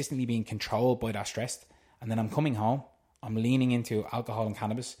consistently being controlled by that stress. And then I'm coming home, I'm leaning into alcohol and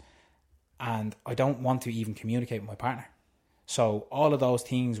cannabis, and I don't want to even communicate with my partner. So all of those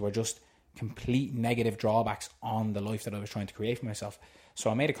things were just complete negative drawbacks on the life that I was trying to create for myself. So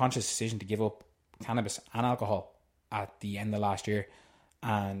I made a conscious decision to give up cannabis and alcohol at the end of last year,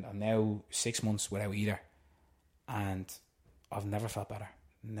 and I'm now 6 months without either, and I've never felt better,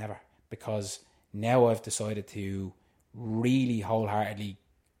 never, because now I've decided to really wholeheartedly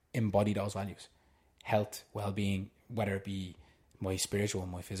embody those values: health, well-being, whether it be my spiritual,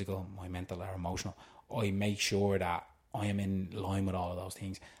 my physical, my mental or emotional. I make sure that I am in line with all of those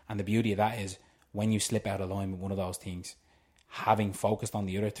things. And the beauty of that is, when you slip out of line with one of those things, having focused on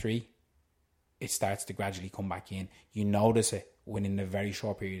the other three, it starts to gradually come back in. You notice it within a very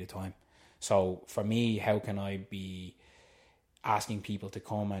short period of time. So for me, how can I be asking people to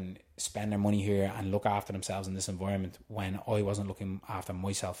come and spend their money here and look after themselves in this environment when I wasn't looking after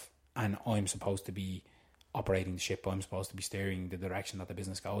myself, and I'm supposed to be operating the ship, I'm supposed to be steering the direction that the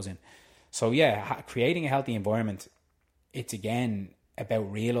business goes in? So yeah, creating a healthy environment, it's again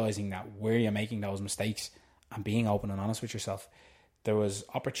about realizing that where you're making those mistakes and being open and honest with yourself. There was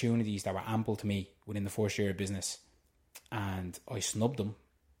opportunities that were ample to me within the first year of business, and I snubbed them.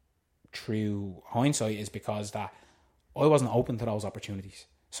 Through hindsight, is because that I wasn't open to those opportunities.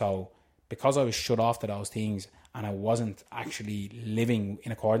 So because I was shut off to those things and I wasn't actually living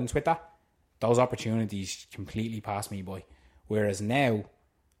in accordance with that, those opportunities completely passed me by. Whereas now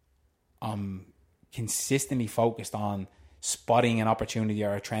I'm consistently focused on spotting an opportunity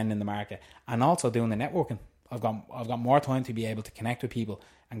or a trend in the market, and also doing the networking. I've got more time to be able to connect with people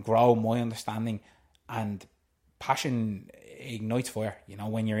and grow my understanding. And passion ignites fire. You know,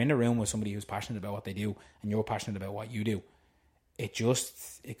 when you're in a room with somebody who's passionate about what they do and you're passionate about what you do,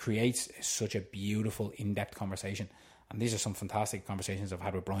 it creates such a beautiful, in-depth conversation. And these are some fantastic conversations I've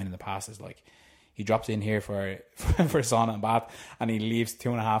had with Brian in the past. Is like, he drops in here for a sauna and bath, and he leaves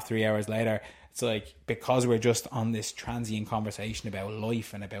 2.5, 3 hours later. It's like, because we're just on this transient conversation about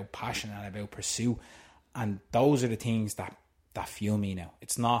life and about passion and about pursuit. And those are the things that that fuel me now.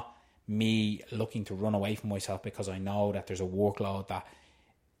 It's not me looking to run away from myself because I know that there's a workload that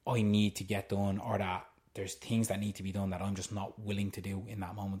I need to get done, or that there's things that need to be done that I'm just not willing to do in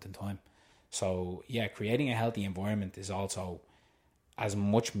that moment in time. So yeah, creating a healthy environment is also as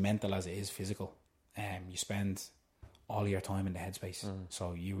much mental as it is physical. You spend all your time in the headspace,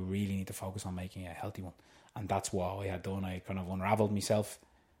 so you really need to focus on making a healthy one. And that's what I had done. I kind of unraveled myself,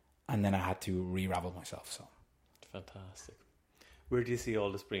 and then I had to re-ravel myself. So fantastic. Where do you see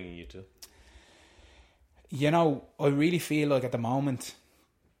all this bringing you to? You know, I really feel like at the moment,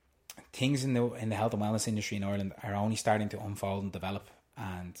 things in the health and wellness industry in Ireland are only starting to unfold and develop.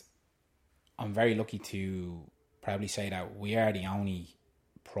 And I'm very lucky to probably say that we are the only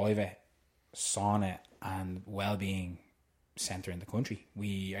private sauna and well-being centre in the country.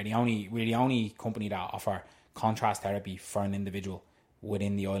 We're the only company that offer contrast therapy for an individual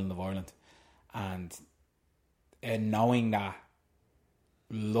within the island of Ireland. And knowing that,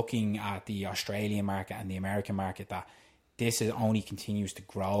 looking at the Australian market and the American market, that this only continues to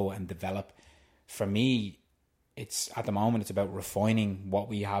grow and develop. For me, it's at the moment, it's about refining what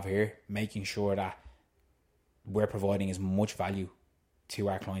we have here, making sure that we're providing as much value to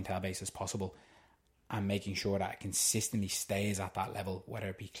our clientele base as possible, and making sure that it consistently stays at that level, whether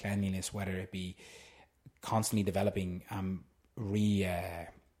it be cleanliness, whether it be constantly developing,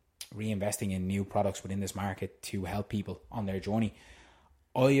 reinvesting in new products within this market to help people on their journey.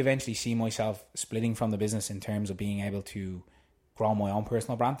 I eventually see myself splitting from the business in terms of being able to grow my own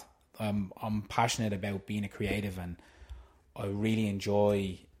personal brand. I'm passionate about being a creative, and I really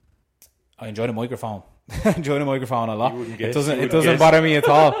enjoy the microphone. I enjoy the microphone a lot. It doesn't bother me at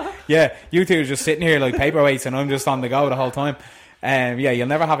all. Yeah, you two are just sitting here like paperweights, and I'm just on the go the whole time. Yeah, you'll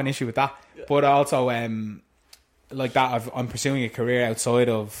never have an issue with that. But also, like that, I'm pursuing a career outside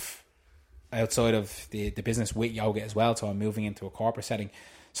of the business with yoga as well. So I'm moving into a corporate setting.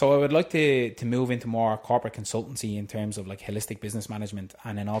 So I would like to move into more corporate consultancy in terms of like holistic business management,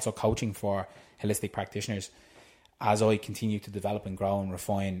 and then also coaching for holistic practitioners as I continue to develop and grow and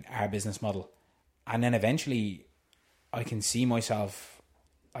refine our business model. And then eventually I can see myself,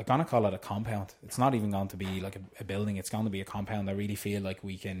 I'm going to call it a compound. It's not even going to be like a building. It's going to be a compound. I really feel like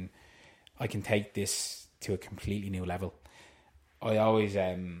I can take this to a completely new level.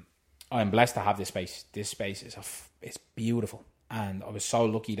 I'm blessed to have this space. This space it's beautiful. And I was so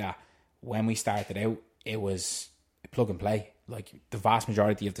lucky that when we started out, it was plug and play. Like the vast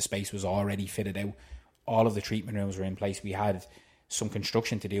majority of the space was already fitted out. All of the treatment rooms were in place. We had some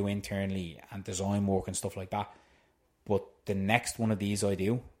construction to do internally and design work and stuff like that. But the next one of these I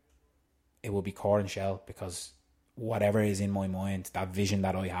do, it will be core and shell, because whatever is in my mind, that vision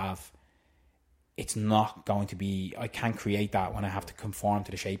that I have, it's not going to be, I can't create that when I have to conform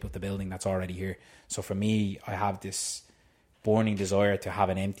to the shape of the building that's already here. So for me, I have this burning desire to have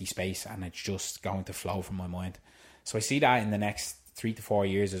an empty space, and it's just going to flow from my mind. So I see that in the next 3 to 4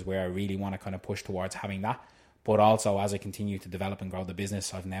 years is where I really want to kind of push towards having that. But also, as I continue to develop and grow the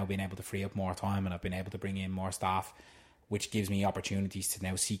business, I've now been able to free up more time, and I've been able to bring in more staff, which gives me opportunities to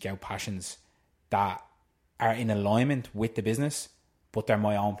now seek out passions that are in alignment with the business, but they're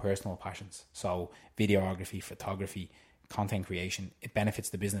my own personal passions. So videography, photography, content creation, it benefits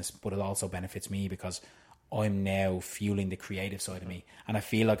the business, but it also benefits me because I'm now fueling the creative side of me. And I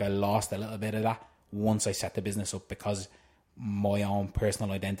feel like I lost a little bit of that once I set the business up, because my own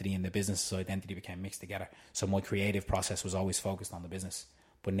personal identity and the business's identity became mixed together. So my creative process was always focused on the business,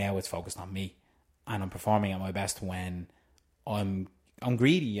 but now it's focused on me, and I'm performing at my best when I'm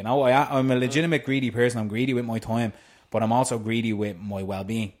greedy. You know, I'm a legitimate greedy person. I'm greedy with my time, but I'm also greedy with my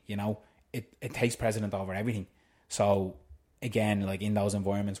well-being. You know, it takes precedent over everything. So again, like in those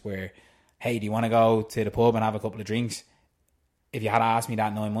environments where, hey, do you want to go to the pub and have a couple of drinks? If you had asked me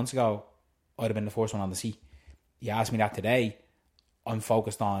that 9 months ago, I'd have been the first one on the seat. You ask me that today, I'm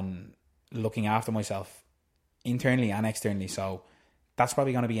focused on looking after myself internally and externally. So that's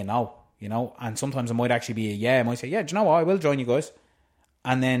probably going to be a no, you know. And sometimes it might actually be a yeah. I might say, yeah, do you know what? I will join you guys.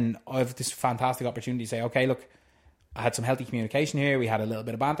 And then I have this fantastic opportunity to say, okay, look, I had some healthy communication here. We had a little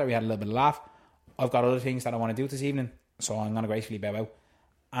bit of banter. We had a little bit of laugh. I've got other things that I want to do this evening, so I'm going to gracefully bow out.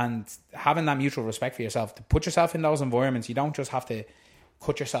 And having that mutual respect for yourself, to put yourself in those environments, you don't just have to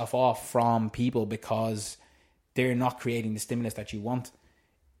cut yourself off from people because they're not creating the stimulus that you want.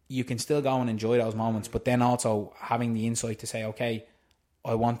 You can still go and enjoy those moments, but then also having the insight to say, okay,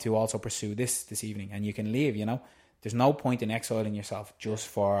 I want to also pursue this evening, and you can leave, you know. There's no point in exiling yourself just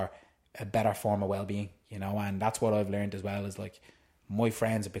for a better form of well-being, you know. And that's what I've learned as well, is like my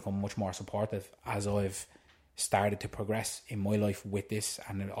friends have become much more supportive as I've started to progress in my life with this,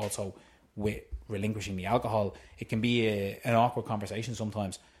 and also with relinquishing the alcohol. It can be an awkward conversation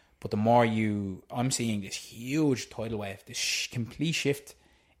sometimes, but the more I'm seeing this huge tidal wave, this complete shift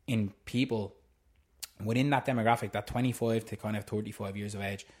in people within that demographic, that 25 to kind of 35 years of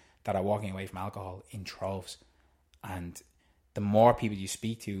age, that are walking away from alcohol in troves. And the more people you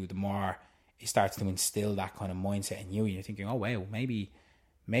speak to, the more it starts to instill that kind of mindset in you. You're thinking, oh wow, maybe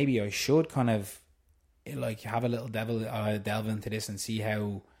I should kind of like have a little delve into this and see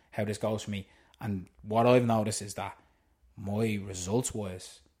how this goes for me. And what I've noticed is that my results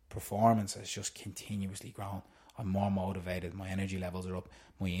wise, performance has just continuously grown. I'm more motivated, my energy levels are up,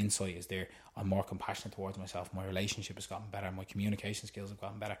 my insight is there, I'm more compassionate towards myself, my relationship has gotten better, my communication skills have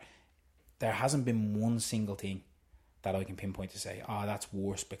gotten better. There hasn't been one single thing that I can pinpoint to say, that's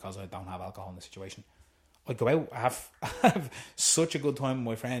worse because I don't have alcohol in the situation. I go out, I have such a good time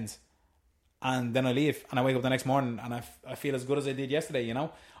with my friends, and then I leave and I wake up the next morning and I feel as good as I did yesterday, you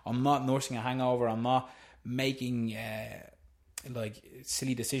know. I'm not nursing a hangover, I'm not making like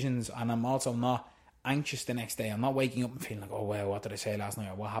silly decisions, and I'm also not anxious the next day. I'm not waking up and feeling like, oh wow, what did I say last night,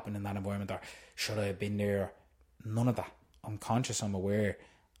 or what happened in that environment, or should I have been there? None of that. I'm conscious, I'm aware,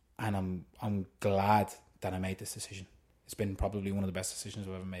 and I'm glad that I made this decision. It's been probably one of the best decisions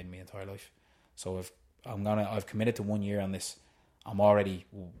I've ever made in my entire life. So I've committed to 1 year on this. I'm already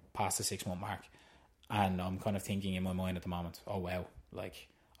past the 6 month mark, and I'm kind of thinking in my mind at the moment, oh wow, like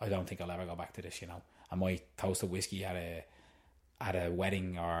I don't think I'll ever go back to this, you know. I might toast a whiskey at a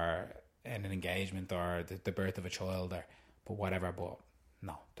wedding or in an engagement or the birth of a child, but whatever. But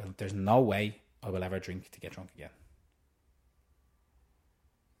no, there's no way I will ever drink to get drunk again.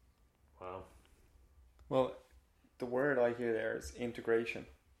 Wow. Well, the word I hear there is integration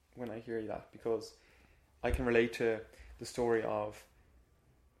when I hear that, because I can relate to the story of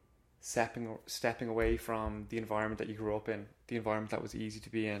stepping away from the environment that you grew up in, the environment that was easy to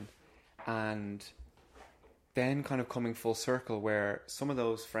be in, and then kind of coming full circle where some of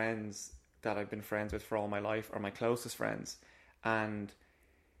those friends that I've been friends with for all my life are my closest friends. And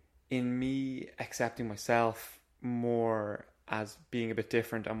in me accepting myself more as being a bit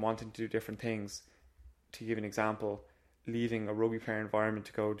different and wanting to do different things, to give an example, leaving a rugby player environment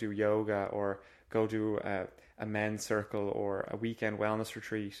to go do yoga or go do a men's circle or a weekend wellness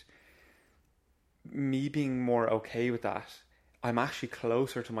retreat, me being more okay with that, I'm actually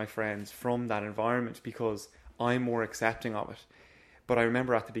closer to my friends from that environment because I'm more accepting of it. But I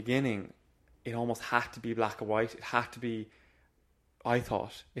remember at the beginning, it almost had to be black and white. It had to be, I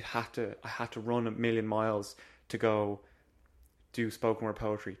had to run 1 million miles to go do spoken word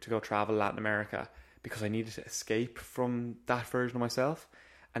poetry, to go travel Latin America, because I needed to escape from that version of myself.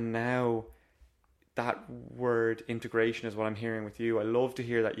 And now that word integration is what I'm hearing with you. I love to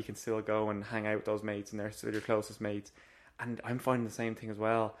hear that you can still go and hang out with those mates and they're still your closest mates. And I'm finding the same thing as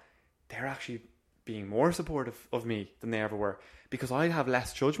well. They're actually being more supportive of me than they ever were, because I have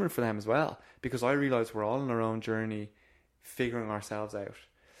less judgment for them as well, because I realise we're all on our own journey figuring ourselves out,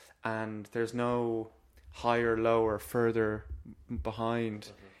 and there's no higher, lower, further, behind.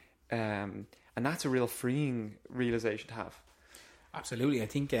 And that's a real freeing realisation to have. Absolutely. I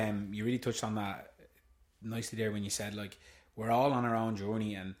think you really touched on that nicely there when you said, like, we're all on our own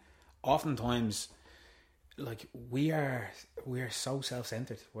journey, and oftentimes, like, we're so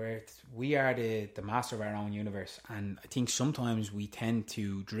self-centered. We are the master of our own universe, and I think sometimes we tend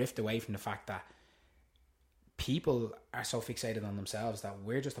to drift away from the fact that people are so fixated on themselves that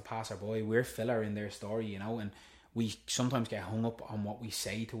we're just a passerby, we're filler in their story, you know, and we sometimes get hung up on what we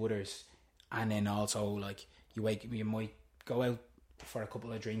say to others. And then also, like, you might go out for a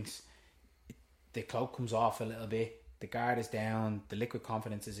couple of drinks, the cloak comes off a little bit, the guard is down, the liquid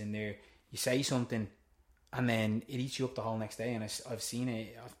confidence is in there, you say something, and then it eats you up the whole next day. And I've seen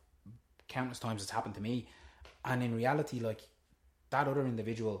it countless times. It's happened to me. And in reality, like, that other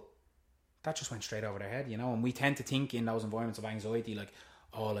individual, that just went straight over their head, you know. And we tend to think in those environments of anxiety, like,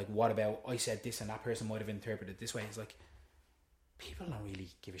 oh, like, what about I said this and that person might have interpreted it this way. It's like, people don't really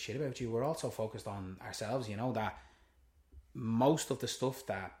give a shit about you. We're also focused on ourselves, you know, that most of the stuff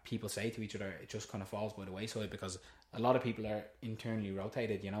that people say to each other, it just kind of falls by the wayside, because a lot of people are internally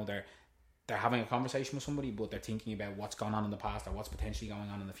rotated, you know. They're having a conversation with somebody, but they're thinking about what's gone on in the past or what's potentially going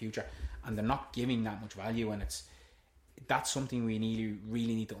on in the future, and they're not giving that much value. And that's something we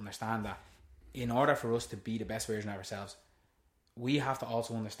really need to understand, that in order for us to be the best version of ourselves, we have to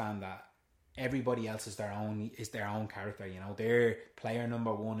also understand that everybody else is their own character, you know. They're player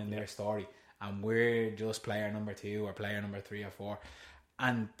number one in their story, and we're just player number 2 or player number 3 or 4.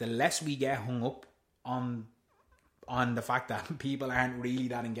 And the less we get hung up on the fact that people aren't really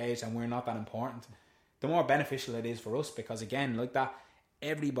that engaged and we're not that important, the more beneficial it is for us. Because again, like that,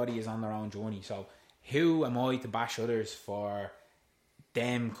 everybody is on their own journey. So who am I to bash others for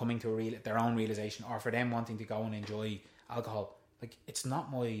them coming to their own realization, or for them wanting to go and enjoy alcohol? Like, it's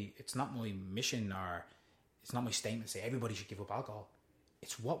not my mission, or it's not my statement to say everybody should give up alcohol.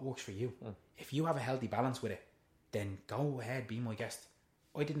 It's what works for you. If you have a healthy balance with it, then go ahead, be my guest.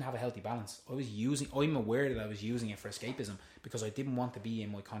 I didn't have a healthy balance. I'm aware that I was using it for escapism because I didn't want to be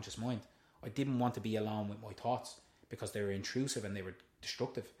in my conscious mind. I didn't want to be alone with my thoughts because they were intrusive and they were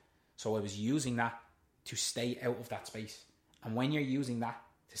destructive. So I was using that to stay out of that space. And when you're using that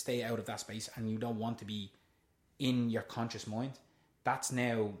to stay out of that space and you don't want to be in your conscious mind, that's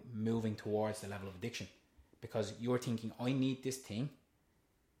now moving towards the level of addiction, because you're thinking, I need this thing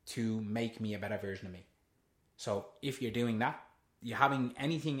to make me a better version of me. So if you're doing that, you're having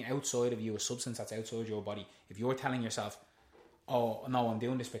anything outside of you, a substance that's outside your body, if you're telling yourself, oh no, I'm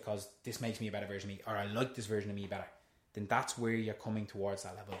doing this because this makes me a better version of me, or I like this version of me better, then that's where you're coming towards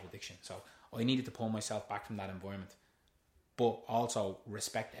that level of addiction. So I needed to pull myself back from that environment, but also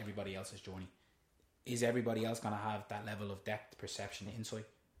respect everybody else's journey. Is everybody else going to have that level of depth, perception, insight?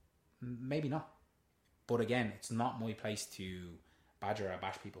 Maybe not. But again, it's not my place to badger or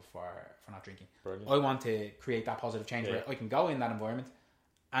bash people for not drinking. Brilliant. I want to create that positive change where I can go in that environment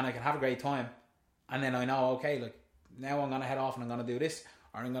and I can have a great time, and then I know, okay, like, now I'm going to head off and I'm going to do this,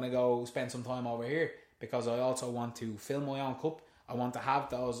 or I'm going to go spend some time over here, because I also want to fill my own cup. I want to have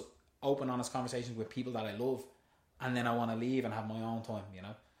those open, honest conversations with people that I love, and then I want to leave and have my own time, you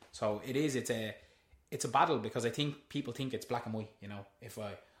know. So it's a battle, because I think people think it's black and white, you know. If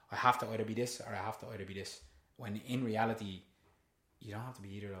I have to either be this or I have to either be this, when in reality you don't have to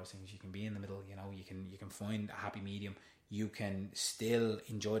be either of those things. You can be in the middle, you know. You can find a happy medium. You can still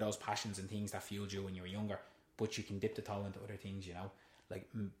enjoy those passions and things that fueled you when you were younger, but you can dip the toe into other things, you know. Like,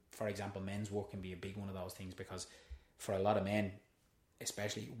 for example, men's work can be a big one of those things, because for a lot of men,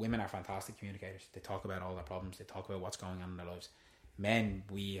 especially, women are fantastic communicators. They talk about all their problems. They talk about what's going on in their lives. Men,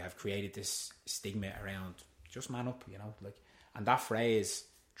 we have created this stigma around just man up, you know, like, and that phrase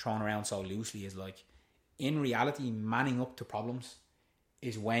thrown around so loosely is like, in reality, manning up to problems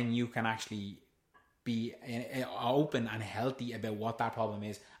is when you can actually be open and healthy about what that problem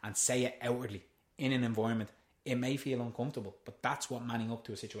is and say it outwardly in an environment. It may feel uncomfortable, but that's what manning up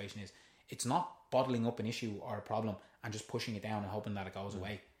to a situation is. It's not bottling up an issue or a problem and just pushing it down and hoping that it goes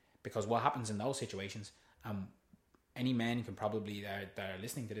away. Because what happens in those situations, any men can probably, that are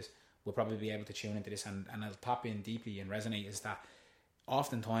listening to this, will probably be able to tune into this and it'll tap in deeply and resonate, is that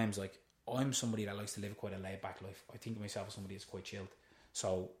oftentimes, like, I'm somebody that likes to live quite a laid back life. I think of myself as somebody that's quite chilled.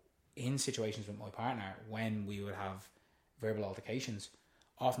 So in situations with my partner, when we would have verbal altercations,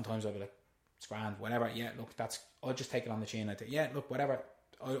 oftentimes I'd be like, it's grand, whatever, yeah, look, I'll just take it on the chin. Yeah, look, whatever,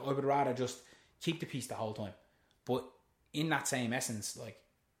 I would rather just keep the peace the whole time. But in that same essence, like,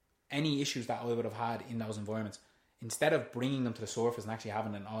 any issues that I would have had in those environments, instead of bringing them to the surface and actually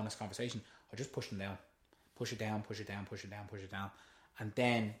having an honest conversation, I just push them down. Push it down, push it down, push it down, push it down. And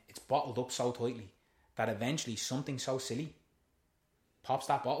then it's bottled up so tightly that eventually something so silly pops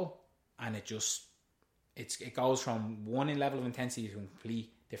that bottle, and it goes from one level of intensity to a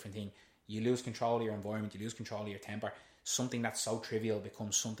complete different thing. You lose control of your environment, you lose control of your temper. Something that's so trivial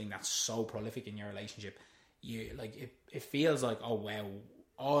becomes something that's so prolific in your relationship. You, like, it feels like, oh wow,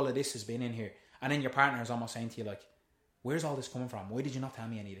 all of this has been in here. And then your partner is almost saying to you, like, where's all this coming from? Why did you not tell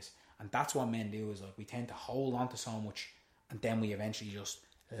me any of this? And that's what men do, is like, we tend to hold on to so much, and then we eventually just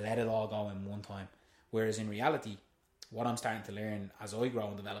let it all go in one time. Whereas in reality, what I'm starting to learn as I grow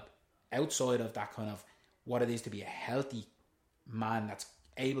and develop, outside of that kind of what it is to be a healthy man that's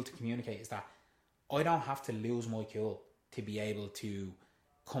able to communicate, is that I don't have to lose my cool to be able to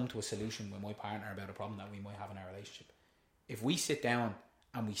come to a solution with my partner about a problem that we might have in our relationship. If we sit down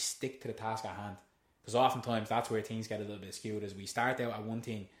and we stick to the task at hand, because oftentimes that's where things get a little bit skewed, as we start out at one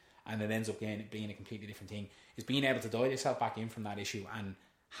thing and it ends up being a completely different thing, is being able to dial yourself back in from that issue and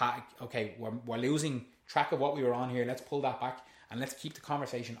okay, we're losing track of what we were on here, let's pull that back and let's keep the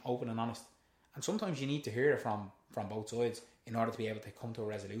conversation open and honest. And sometimes you need to hear it from both sides in order to be able to come to a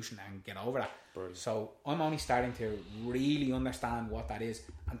resolution and get over that. Brilliant. So I'm only starting to really understand what that is,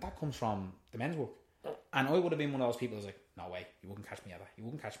 and that comes from the men's work. And I would have been one of those people who's like, no way, you wouldn't catch me at that. You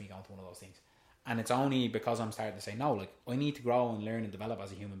wouldn't catch me going to one of those things. And it's only because I'm starting to say, no, like, I need to grow and learn and develop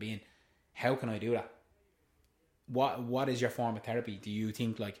as a human being. How can I do that? What is your form of therapy? Do you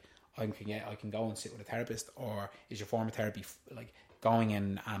think, like, I can go and sit with a therapist, or is your form of therapy like going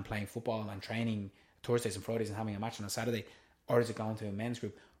in and playing football and training Thursdays and Fridays and having a match on a Saturday, or is it going to a men's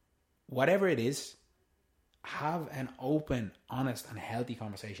group? Whatever it is, have an open, honest and healthy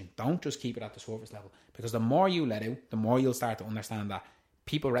conversation. Don't just keep it at the surface level, because the more you let out, the more you'll start to understand that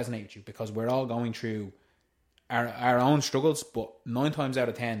people resonate with you because we're all going through our own struggles, but 9 times out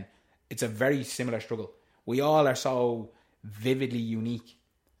of 10, it's a very similar struggle. We all are so vividly unique,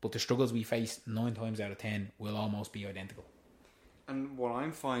 but the struggles we face 9 times out of 10 will almost be identical. And what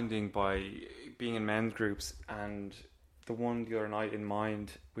I'm finding by being in men's groups, and the one the other night in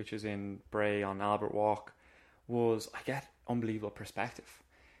Mind, which is in Bray on Albert Walk, was I get unbelievable perspective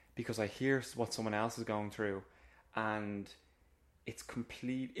because I hear what someone else is going through, and it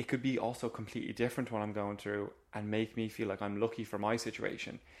could be also completely different to what I'm going through and make me feel like I'm lucky for my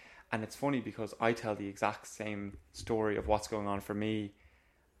situation. And it's funny because I tell the exact same story of what's going on for me,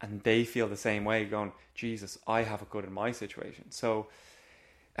 and they feel the same way, going, Jesus, I have it good in my situation. So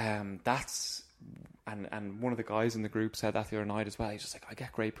that's, and one of the guys in the group said that the other night as well. He's just like, I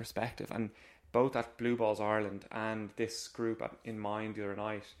get great perspective. And both at Blue Balls Ireland and this group in Mind the other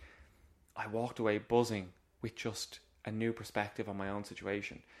night, I walked away buzzing with just a new perspective on my own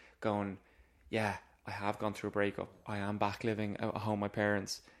situation, going, yeah, I have gone through a breakup. I am back living at home with my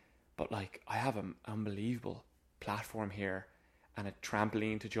parents, but like I have an unbelievable platform here and a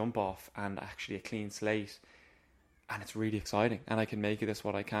trampoline to jump off and actually a clean slate, and it's really exciting and I can make of this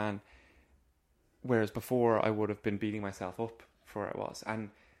what I can, whereas before I would have been beating myself up for where I was. And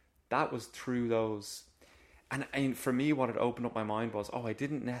that was through those, and for me what had opened up my mind was, I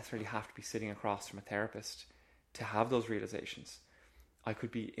didn't necessarily have to be sitting across from a therapist to have those realizations. I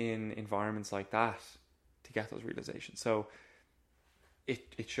could be in environments like that to get those realizations. So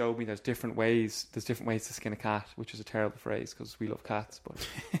it showed me there's different ways to skin a cat, which is a terrible phrase because we love cats,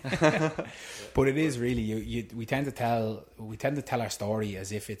 but but it is really we tend to tell our story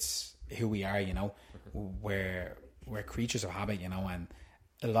as if it's who we are, you know. We're creatures of habit, you know, and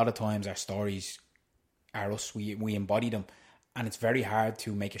a lot of times our stories are us. We embody them, and it's very hard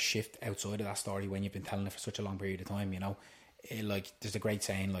to make a shift outside of that story when you've been telling it for such a long period of time, you know. Like there's a great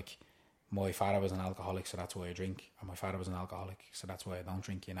saying like, my father was an alcoholic, so that's why I drink, or my father was an alcoholic, so that's why I don't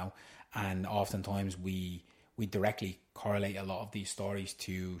drink, you know. And oftentimes we directly correlate a lot of these stories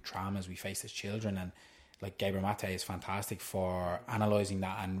to traumas we face as children, and like Gabriel Mate is fantastic for analysing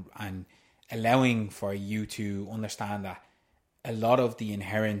that and allowing for you to understand that a lot of the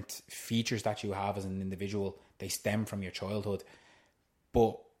inherent features that you have as an individual, they stem from your childhood,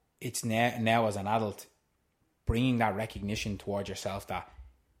 but it's now as an adult bringing that recognition towards yourself that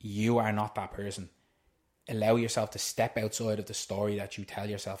you are not that person. Allow yourself to step outside of the story that you tell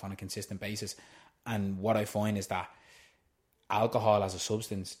yourself on a consistent basis. And what I find is that alcohol as a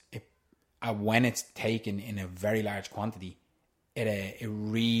substance, when it's taken in a very large quantity, it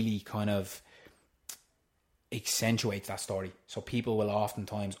really kind of accentuates that story. So people will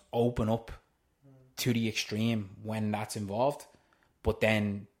oftentimes open up to the extreme when that's involved, but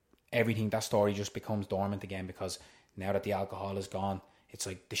then that story just becomes dormant again, because now that the alcohol is gone, it's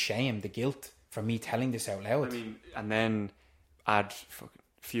like the shame, the guilt for me telling this out loud. I mean, and then add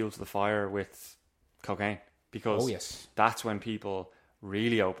fuel to the fire with cocaine, because that's when people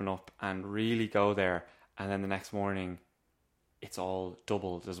really open up and really go there, and then the next morning it's all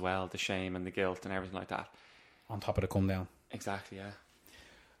doubled as well, the shame and the guilt and everything like that. On top of the come down. Exactly, yeah.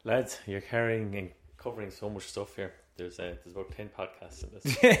 Lads, you're carrying and covering so much stuff here. There's about 10 podcasts in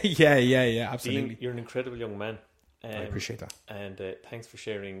this. yeah, absolutely. Dean, you're an incredible young man. I appreciate that. And thanks for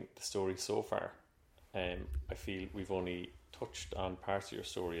sharing the story so far. I feel we've only touched on parts of your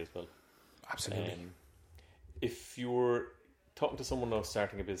story as well. Absolutely. If you were talking to someone now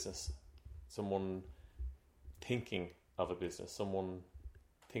starting a business, someone thinking of a business, someone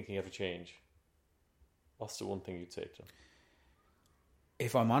thinking of a change, what's the one thing you'd say to them?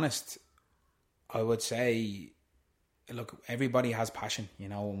 If I'm honest, I would say, look, everybody has passion, you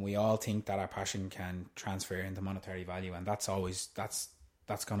know, and we all think that our passion can transfer into monetary value, and that's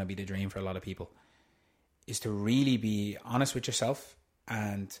going to be the dream for a lot of people, is to really be honest with yourself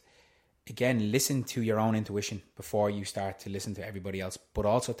and, again, listen to your own intuition before you start to listen to everybody else, but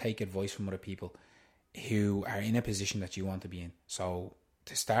also take advice from other people who are in a position that you want to be in. So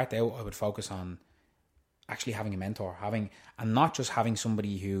to start out, I would focus on actually having a mentor, and not just having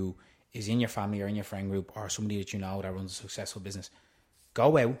somebody who is in your family or in your friend group or somebody that you know that runs a successful business.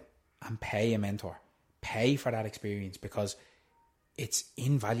 Go out and pay a mentor. Pay for that experience, because it's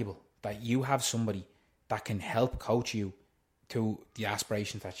invaluable that you have somebody that can help coach you to the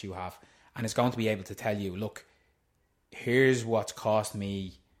aspirations that you have. And it's going to be able to tell you, look, here's what's cost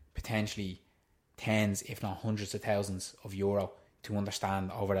me potentially tens, if not hundreds of thousands of euro to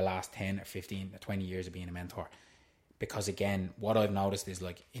understand over the last 10 or 15 or 20 years of being a mentor. Because again, what I've noticed is,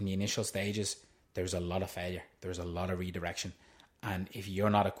 like, in the initial stages, there's a lot of failure. There's a lot of redirection. And if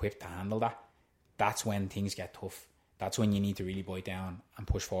you're not equipped to handle that, that's when things get tough. that's when you need to really bite down and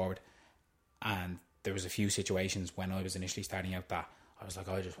push forward. And there was a few situations when I was initially starting out that I was like,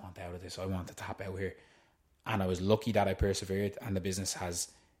 I just want out of this. I want to tap out here. And I was lucky that I persevered, and the business has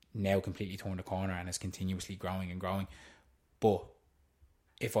now completely turned the corner and is continuously growing and growing. But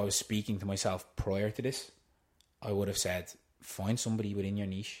if I was speaking to myself prior to this, I would have said, find somebody within your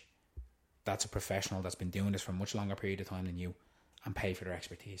niche that's a professional that's been doing this for a much longer period of time than you, and pay for their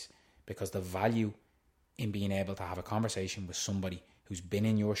expertise. Because the value in being able to have a conversation with somebody who's been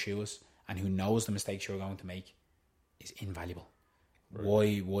in your shoes and who knows the mistakes you're going to make is invaluable.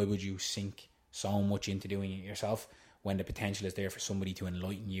 Right. Why would you sink so much into doing it yourself when the potential is there for somebody to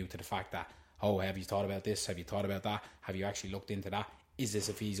enlighten you to the fact that, oh, have you thought about this? Have you thought about that? Have you actually looked into that? Is this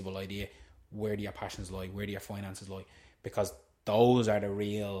a feasible idea? Where do your passions lie? Where do your finances lie? Because those are the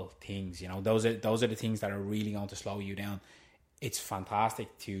real things, you know. Those are the things that are really going to slow you down. It's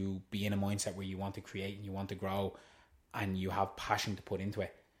fantastic to be in a mindset where you want to create and you want to grow and you have passion to put into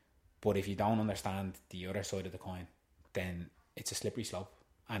it. But if you don't understand the other side of the coin, then it's a slippery slope.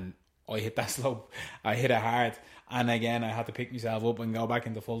 And I hit that slope. I hit it hard. And again, I had to pick myself up and go back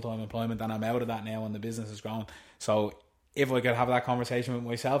into full-time employment. And I'm out of that now and the business is growing. So if I could have that conversation with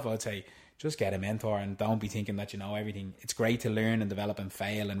myself, I'd say, just get a mentor and don't be thinking that you know everything. It's great to learn and develop and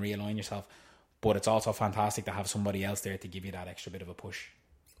fail and realign yourself. But it's also fantastic to have somebody else there to give you that extra bit of a push.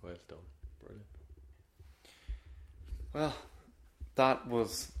 Well done. Brilliant. Well, that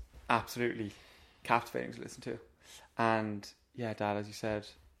was absolutely captivating to listen to. And yeah, Dad, as you said,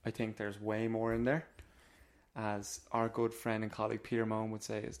 I think there's way more in there. As our good friend and colleague Peter Moan would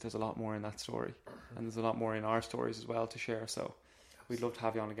say, is there's a lot more in that story. And there's a lot more in our stories as well to share. So we'd love to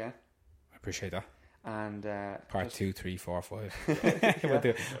have you on again. I appreciate that. And part 2, 3, 4, 5.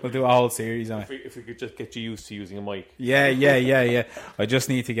 We'll do a whole series on it. If we could just get you used to using a mic. Yeah. I just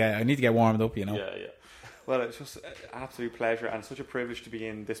need to get warmed up, you know. Yeah. Well, it's just an absolute pleasure and such a privilege to be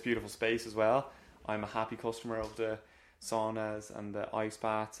in this beautiful space as well. I'm a happy customer of the saunas and the ice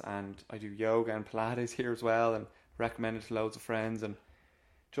baths, and I do yoga and Pilates here as well, and recommend it to loads of friends. And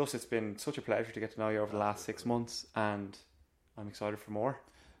just it's been such a pleasure to get to know you over the last 6 months, and I'm excited for more.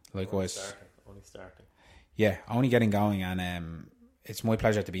 Likewise. Only starting. Yeah, only getting going, and it's my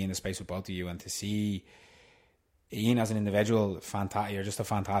pleasure to be in the space with both of you and to see Ian as an individual. You're just a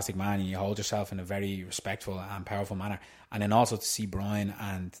fantastic man, and you hold yourself in a very respectful and powerful manner. And then also to see Brian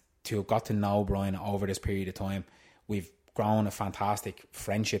and to have got to know Brian over this period of time. We've grown a fantastic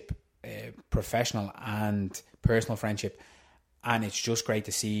friendship, professional and personal friendship, and it's just great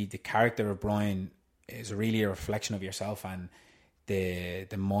to see the character of Brian is really a reflection of yourself, and the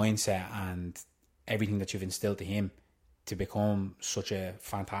mindset and everything that you've instilled to him to become such a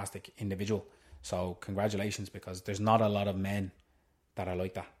fantastic individual. So congratulations, because there's not a lot of men that are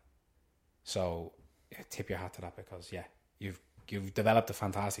like that. So tip your hat to that, because you've developed a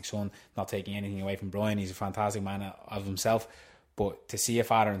fantastic son. Not taking anything away from Brian, he's a fantastic man of himself, but to see a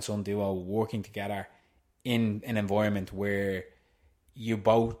father and son duo working together in an environment where you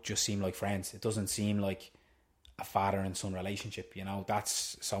both just seem like friends, it doesn't seem like a father and son relationship, you know,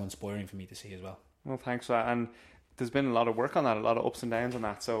 that's so inspiring for me to see as well. Well, thanks for that. And there's been a lot of work on that, a lot of ups and downs on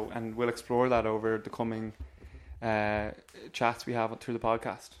that. So, and we'll explore that over the coming chats we have through the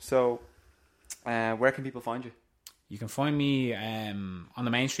podcast. So, where can people find you? You can find me on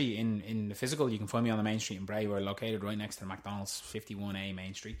the main street in the physical. You can find me on the main street in Bray. We're located right next to the McDonald's, 51A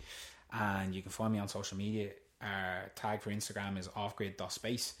Main Street. And you can find me on social media. Our tag for Instagram is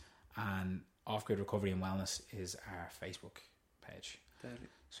offgrid.space, and Offgrid Recovery and Wellness is our Facebook page. Deadly.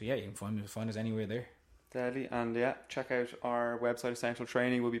 So yeah, you can find us anywhere there. Deadly. And yeah, check out our website, Essential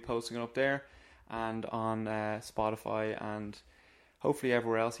Training. We'll be posting it up there and on Spotify and hopefully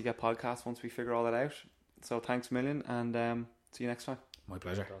everywhere else you get podcasts once we figure all that out. So thanks a million, and see you next time. My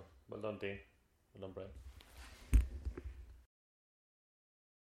pleasure. Well done, Dean. Well done, Brian.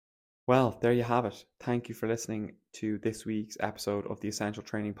 Well, there you have it. Thank you for listening to this week's episode of the Essential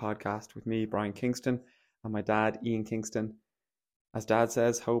Training Podcast with me, Brian Kingston, and my dad, Ian Kingston. As Dad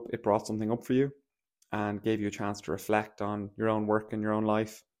says, hope it brought something up for you and gave you a chance to reflect on your own work and your own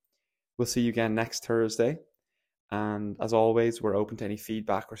life. We'll see you again next Thursday. And as always, we're open to any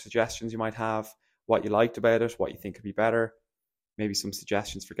feedback or suggestions you might have, what you liked about it, what you think could be better, maybe some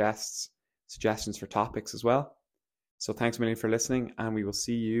suggestions for guests, suggestions for topics as well. So thanks a million for listening, and we will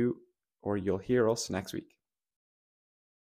see you, or you'll hear us next week.